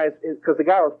 And the guy because the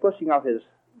guy was pushing off his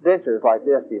dentures like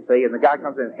this, you see, and the guy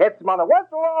comes in and hits him on the,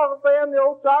 "What's wrong, Sam? The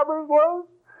old chopper's loose?"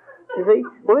 You see?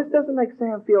 Well, this doesn't make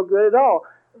Sam feel good at all.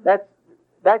 That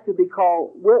could be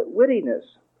called wittiness.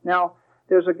 Now,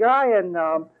 there's a guy in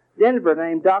Denver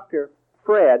named Dr.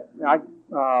 Fred.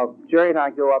 Jerry and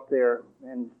I go up there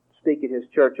and speak at his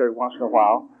church every once in a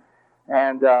while.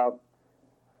 And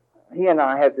he and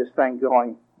I have this thing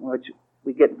going, which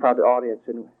we get in front of the audience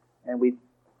and we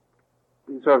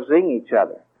sort of zing each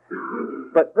other.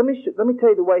 But let me tell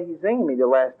you the way he zinged me the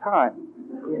last time.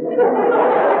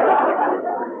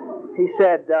 He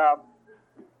said,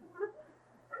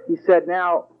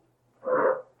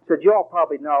 you all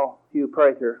probably know Hugh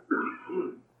Prather,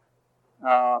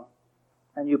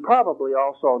 and you probably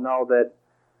also know that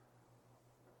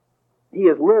he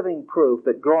is living proof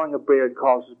that growing a beard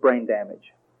causes brain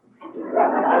damage. He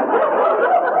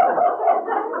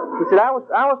said, I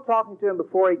was talking to him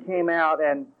before he came out,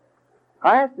 and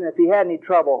I asked him if he had any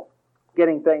trouble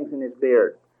getting things in his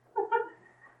beard.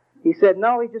 He said,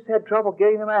 no, he just had trouble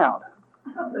getting them out.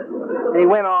 And he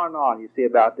went on and on, you see,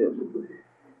 about this.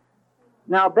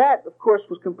 Now that, of course,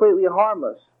 was completely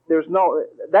harmless.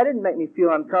 That didn't make me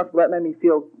feel uncomfortable. That made me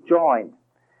feel joined.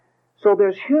 So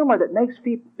there's humor that makes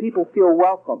people feel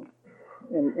welcomed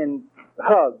and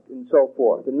hugged and so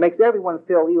forth, and makes everyone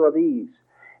feel ill at ease.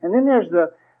 And then there's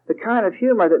the kind of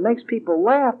humor that makes people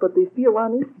laugh, but they feel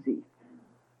uneasy.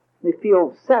 They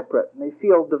feel separate, and they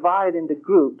feel divided into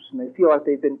groups, and they feel like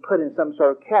they've been put in some sort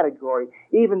of category,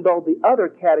 even though the other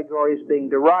category is being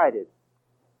derided.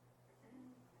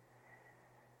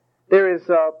 There is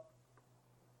a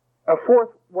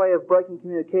fourth way of breaking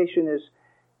communication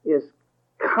is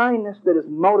kindness that is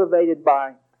motivated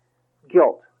by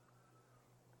guilt.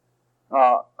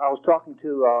 I was talking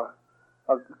to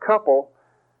a couple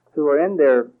who are in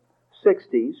their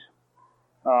 60s.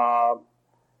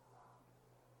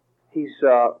 He's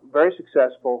a very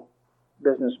successful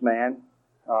businessman,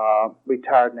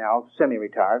 retired now,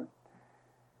 semi-retired.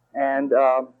 And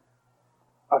a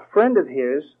friend of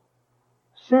his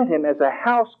sent him as a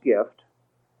house gift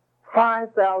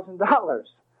 $5,000.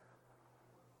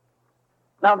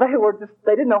 Now they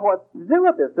didn't know what to do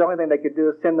with this. The only thing they could do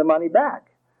is send the money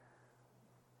back.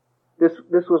 This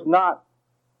was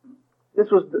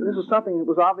something that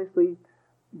was obviously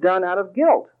done out of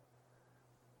guilt.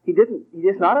 He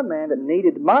is not a man that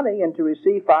needed money, and to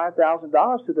receive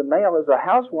 $5,000 through the mail as a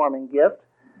housewarming gift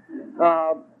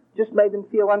just made them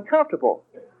feel uncomfortable.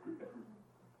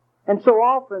 And so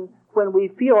often, when we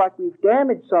feel like we've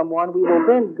damaged someone, we will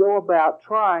then go about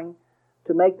trying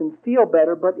to make them feel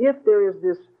better. But if there is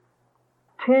this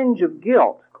tinge of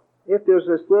guilt, if there's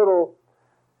this little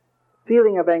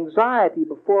feeling of anxiety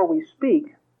before we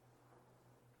speak,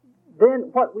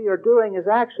 then what we are doing is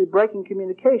actually breaking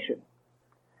communication.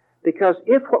 Because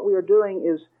if what we are doing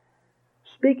is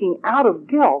speaking out of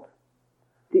guilt,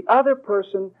 the other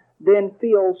person then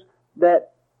feels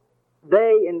that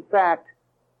they, in fact,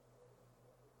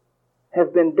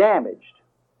 have been damaged.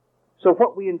 So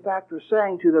what we, in fact, are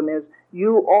saying to them is,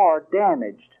 you are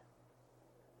damaged.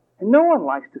 And no one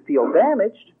likes to feel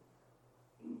damaged.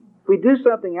 If we do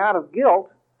something out of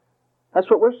guilt, that's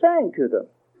what we're saying to them.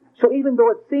 So even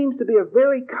though it seems to be a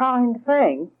very kind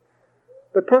thing,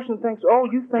 the person thinks, oh,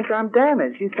 you think I'm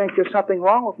damaged. You think there's something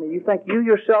wrong with me. You think you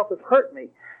yourself have hurt me.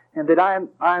 and that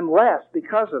I'm less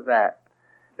because of that.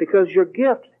 Because your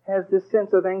gift has this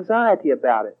sense of anxiety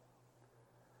about it.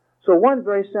 So one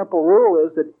very simple rule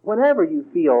is that whenever you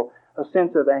feel a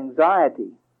sense of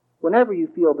anxiety, whenever you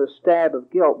feel the stab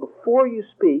of guilt, before you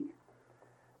speak,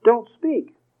 don't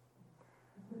speak.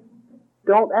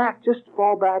 Don't act, just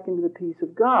fall back into the peace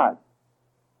of God.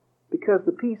 Because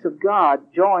the peace of God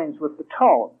joins with the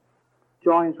tone,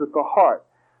 joins with the heart,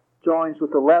 joins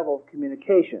with the level of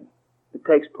communication that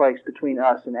takes place between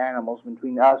us and animals,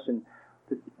 between us and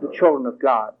the children of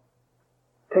God.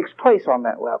 It takes place on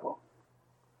that level.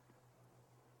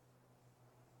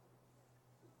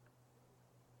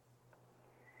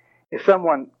 If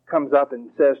someone comes up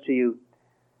and says to you,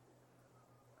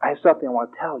 I have something I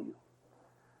want to tell you,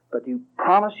 but you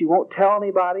promise you won't tell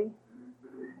anybody?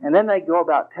 And then they go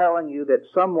about telling you that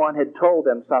someone had told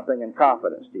them something in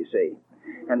confidence, do you see?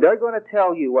 And they're going to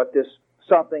tell you what this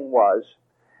something was,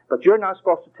 but you're not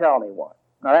supposed to tell anyone.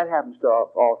 Now that happens to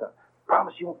all the time.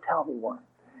 Promise you won't tell anyone.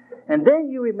 And then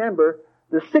you remember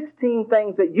the 16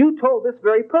 things that you told this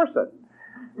very person.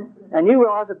 And you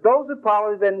realize that those have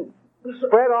probably been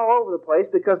spread all over the place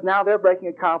because now they're breaking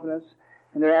a confidence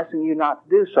and they're asking you not to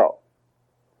do so.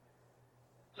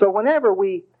 So whenever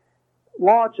we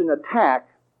launch an attack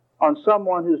on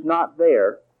someone who's not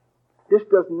there, this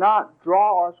does not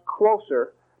draw us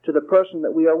closer to the person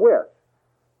that we are with.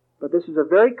 But this is a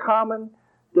very common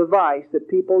device that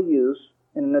people use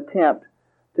in an attempt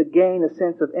to gain a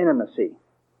sense of intimacy.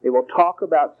 They will talk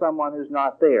about someone who's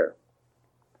not there.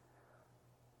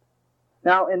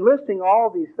 Now, in listing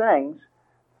all these things,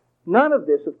 none of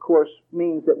this, of course,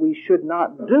 means that we should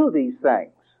not do these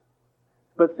things,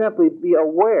 but simply be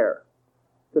aware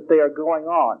that they are going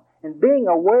on. And being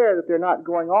aware that they're not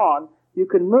going on, you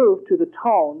can move to the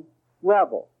tone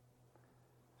level.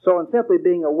 So in simply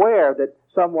being aware that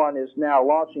someone is now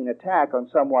launching an attack on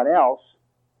someone else,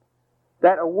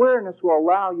 that awareness will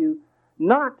allow you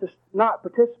not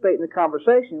participate in the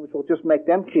conversation, which will just make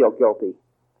them feel guilty,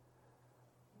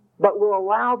 but will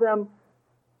allow them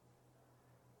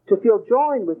to feel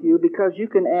joined with you because you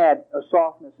can add a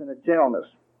softness and a gentleness.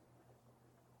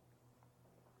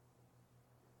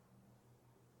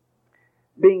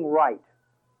 Being right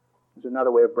is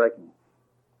another way of breaking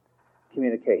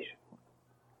communication.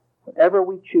 Whenever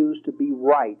we choose to be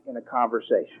right in a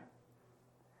conversation.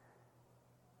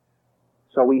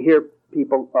 So we hear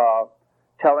people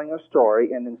telling a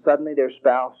story, and then suddenly their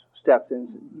spouse steps in.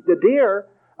 Dear,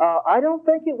 I don't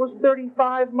think it was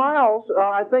 35 miles.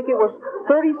 I think it was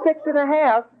 36 and a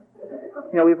half.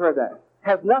 You know, we've heard that.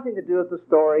 Has nothing to do with the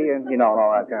story and, and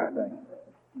all that kind of thing.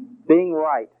 Being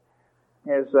right.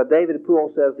 As David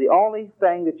Poole says, the only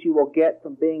thing that you will get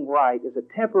from being right is a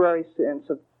temporary sense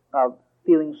of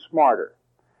feeling smarter.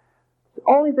 The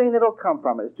only thing that will come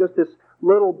from it is just this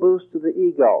little boost to the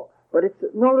ego. But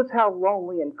notice how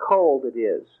lonely and cold it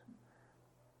is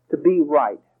to be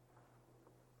right.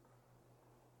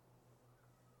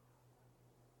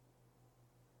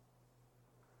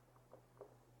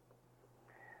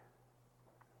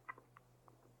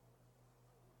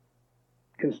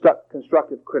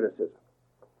 Constructive criticism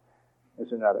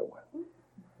is another one.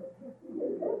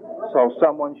 So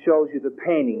someone shows you the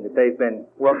painting that they've been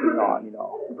working on,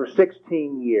 for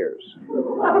 16 years,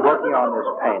 working on this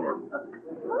painting.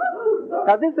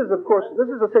 Now this is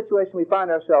a situation we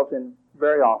find ourselves in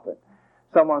very often.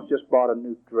 Someone's just bought a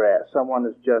new dress. Someone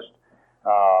is just,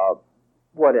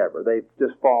 whatever. They've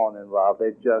just fallen in love.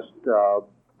 They've just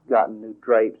gotten new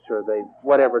drapes, or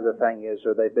whatever the thing is,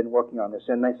 or they've been working on this,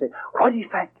 and they say, "What do you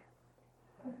think?"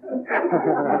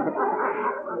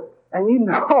 And you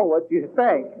know what you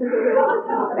think.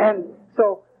 And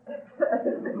so,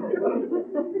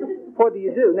 what do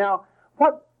you do? Now,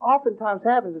 what oftentimes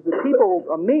happens is that people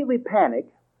will immediately panic,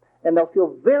 and they'll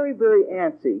feel very, very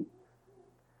antsy,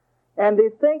 and they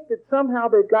think that somehow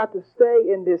they've got to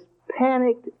stay in this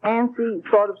panicked, antsy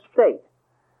sort of state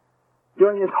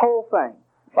during this whole thing.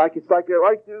 It's like they're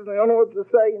like this, and they don't know what to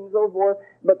say, and so forth,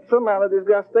 but somehow they've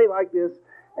got to stay like this.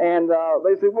 And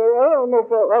they say, well, I don't know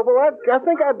if I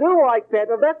think I do like that.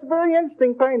 Well, that's a very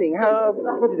interesting painting.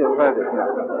 What do you do about it?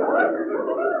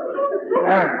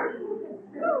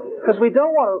 Because we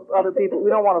don't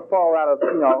want to fall out of,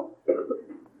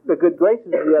 the good graces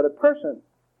of the other person.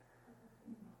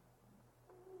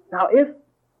 Now, if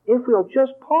we'll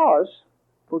just pause,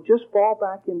 if we'll just fall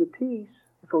back into peace,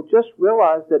 if we'll just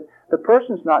realize that the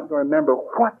person's not going to remember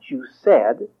what you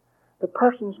said, the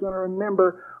person's going to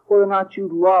remember whether or not you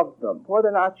love them, whether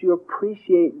or not you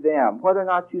appreciate them, whether or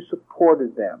not you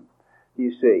supported them,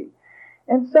 you see.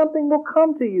 And something will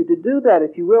come to you to do that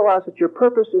if you realize that your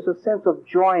purpose is a sense of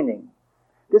joining,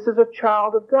 This is a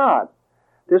child of God.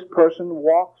 This person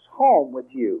walks home with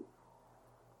you.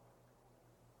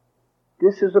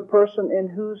 This is a person in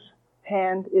whose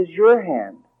hand is your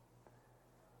hand.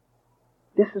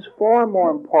 This is far more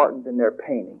important than their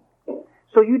painting.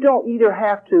 So you don't either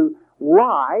have to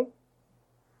lie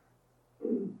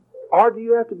or do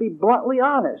you have to be bluntly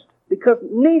honest, because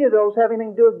neither of those have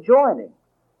anything to do with joining.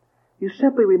 You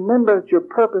simply remember that your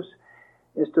purpose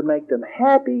is to make them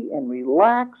happy and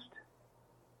relaxed,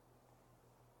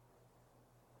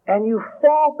 and you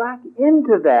fall back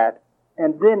into that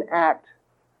and then act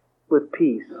with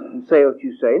peace and say what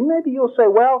you say. And maybe you'll say,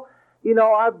 well, you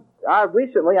know, I've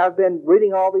recently been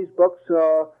reading all these books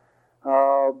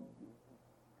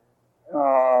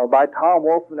by Tom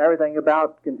Wolfe and everything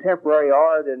about contemporary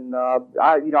art, and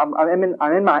I'm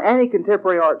in my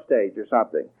anti-contemporary art stage or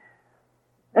something.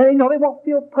 And they won't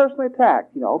feel personally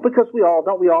attacked, because we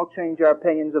all change our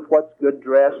opinions of what's good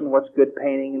dress and what's good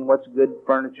painting and what's good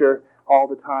furniture all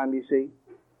the time, you see.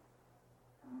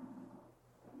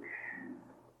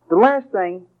 The last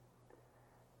thing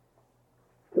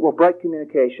that will break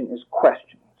communication is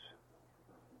questions.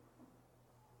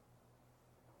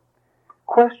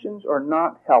 Questions are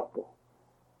not helpful.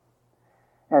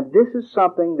 And this is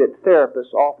something that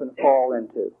therapists often fall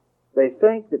into. They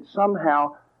think that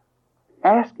somehow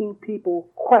asking people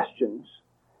questions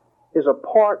is a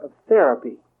part of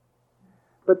therapy.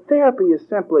 But therapy is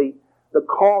simply the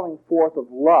calling forth of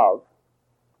love.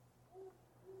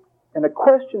 And a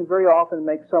question very often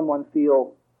makes someone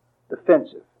feel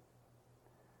defensive.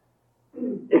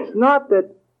 It's not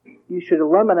that you should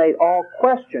eliminate all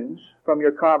questions from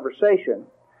your conversation,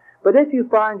 but if you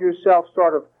find yourself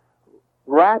sort of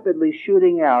rapidly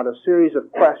shooting out a series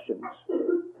of questions,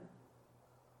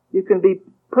 you can be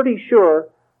pretty sure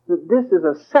that this is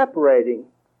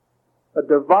a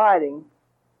dividing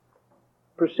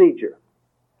procedure.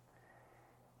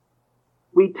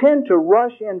 We tend to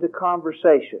rush into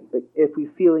conversation if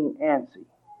we're feeling antsy.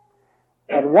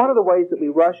 And one of the ways that we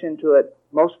rush into it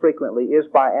most frequently is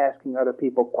by asking other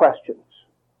people questions.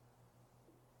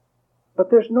 But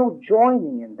there's no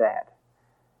joining in that.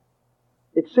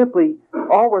 It's simply,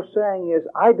 all we're saying is,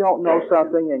 I don't know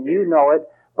something and you know it,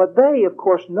 but they, of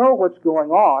course, know what's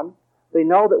going on. They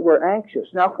know that we're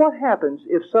anxious. Now, what happens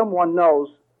if someone knows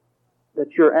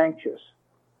that you're anxious?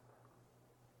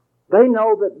 They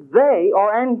know that they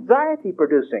are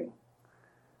anxiety-producing.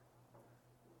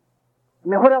 I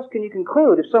mean, what else can you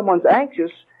conclude? If someone's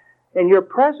anxious in your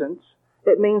presence,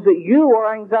 it means that you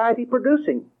are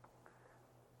anxiety-producing.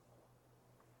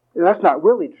 That's not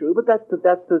really true, but that's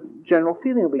the general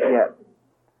feeling we get.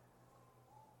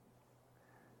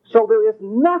 So there is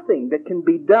nothing that can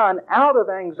be done out of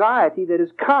anxiety that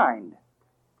is kind.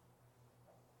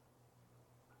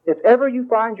 If ever you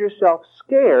find yourself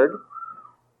scared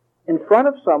in front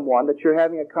of someone that you're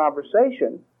having a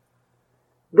conversation,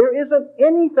 there isn't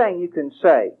anything you can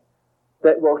say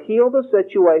that will heal the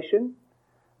situation,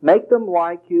 make them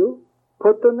like you,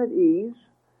 put them at ease,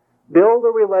 build a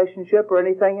relationship, or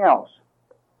anything else,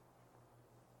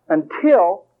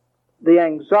 until the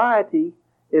anxiety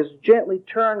is gently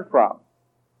turned from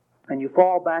and you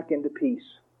fall back into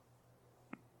peace.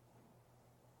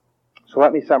 So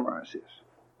let me summarize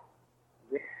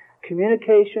this.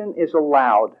 Communication is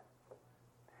allowed.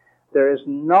 There is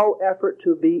no effort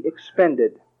to be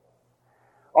expended.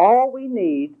 All we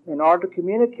need in order to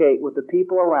communicate with the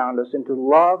people around us and to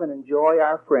love and enjoy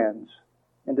our friends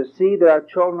and to see that our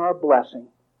children are a blessing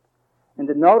and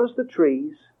to notice the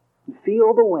trees and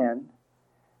feel the wind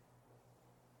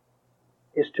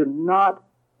is to not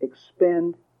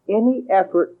expend any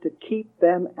effort to keep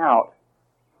them out.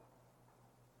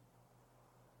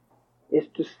 Is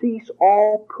to cease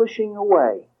all pushing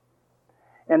away.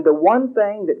 And the one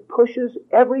thing that pushes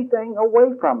everything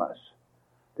away from us,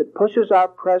 that pushes our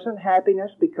present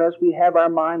happiness because we have our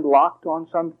mind locked on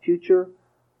some future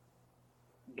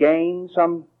gain,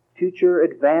 some future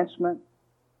advancement,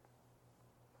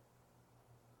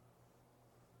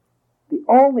 the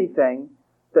only thing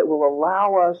that will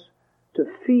allow us to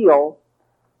feel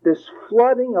this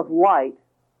flooding of light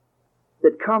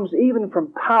that comes even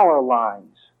from power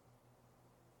lines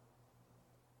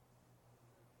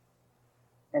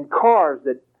and cars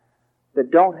that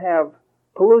don't have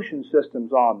pollution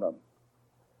systems on them,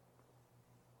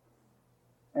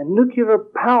 and nuclear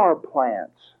power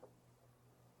plants,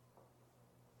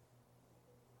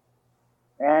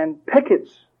 and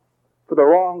pickets for the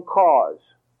wrong cause.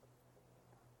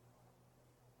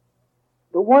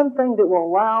 The one thing that will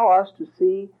allow us to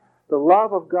see the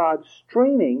love of God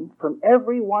streaming from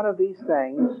every one of these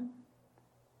things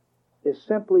is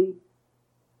simply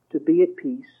to be at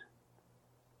peace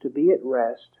to be at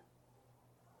rest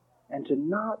and to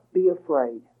not be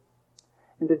afraid.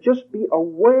 And to just be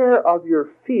aware of your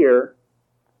fear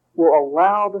will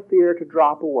allow the fear to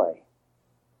drop away.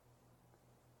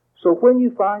 So when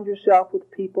you find yourself with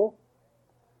people,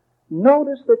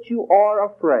 notice that you are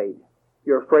afraid.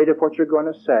 You're afraid of what you're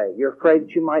going to say. You're afraid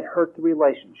that you might hurt the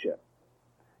relationship.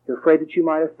 You're afraid that you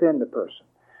might offend the person.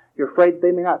 You're afraid that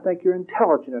they may not think you're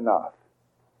intelligent enough.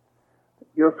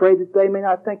 You're afraid that they may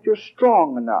not think you're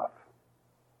strong enough.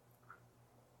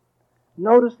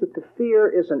 Notice that the fear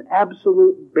is an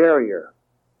absolute barrier.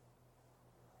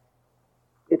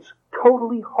 It's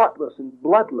totally heartless and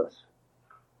bloodless.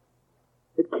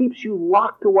 It keeps you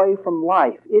locked away from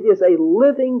life. It is a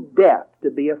living death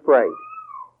to be afraid.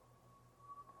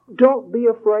 Don't be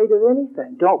afraid of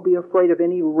anything. Don't be afraid of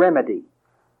any remedy.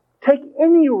 Take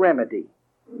any remedy.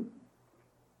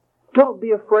 Don't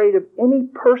be afraid of any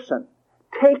person.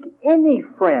 Take any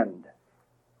friend.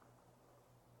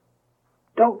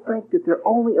 Don't think that there are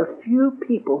only a few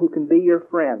people who can be your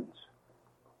friends.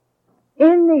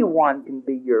 Anyone can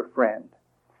be your friend.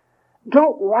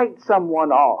 Don't write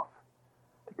someone off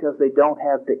because they don't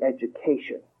have the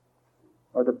education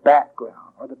or the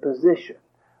background or the position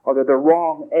or they're the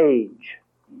wrong age.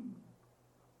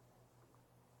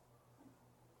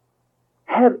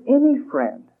 Have any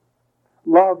friend.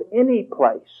 Love any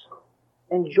place.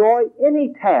 Enjoy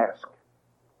any task.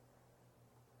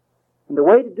 And the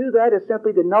way to do that is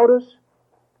simply to notice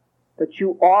that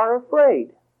you are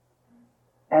afraid.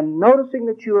 And noticing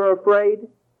that you are afraid,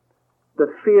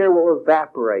 the fear will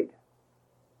evaporate.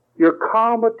 Your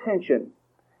calm attention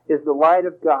is the light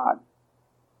of God.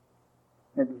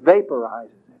 It vaporizes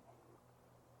it.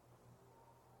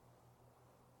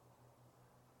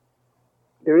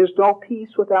 There is no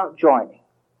peace without joining.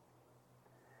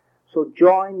 So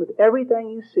join with everything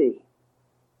you see.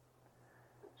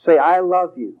 Say, I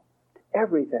love you.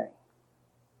 Everything.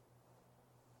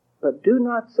 But do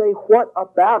not say what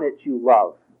about it you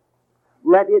love.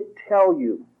 Let it tell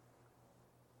you.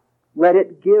 Let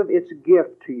it give its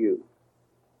gift to you.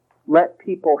 Let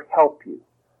people help you.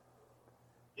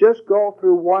 Just go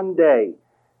through one day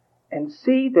and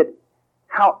see that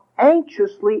how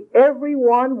anxiously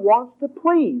everyone wants to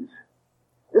please.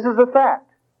 This is a fact.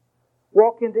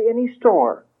 Walk into any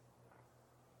store.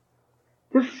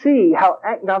 Just see how...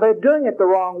 Now, they're doing it the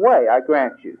wrong way, I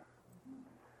grant you.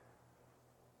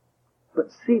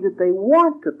 But see that they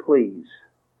want to please.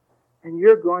 And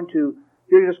you're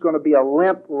just going to be a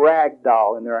limp rag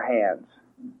doll in their hands.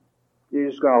 You're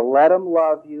just going to let them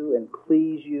love you and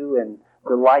please you and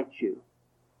delight you.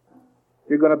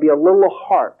 You're going to be a little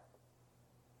harp.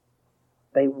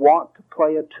 They want to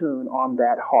play a tune on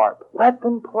that harp. Let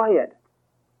them play it.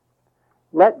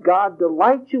 Let God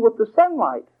delight you with the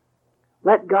sunlight.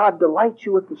 Let God delight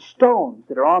you with the stones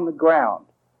that are on the ground.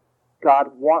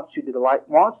 God wants to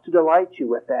delight you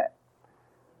with that.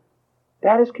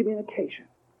 That is communication.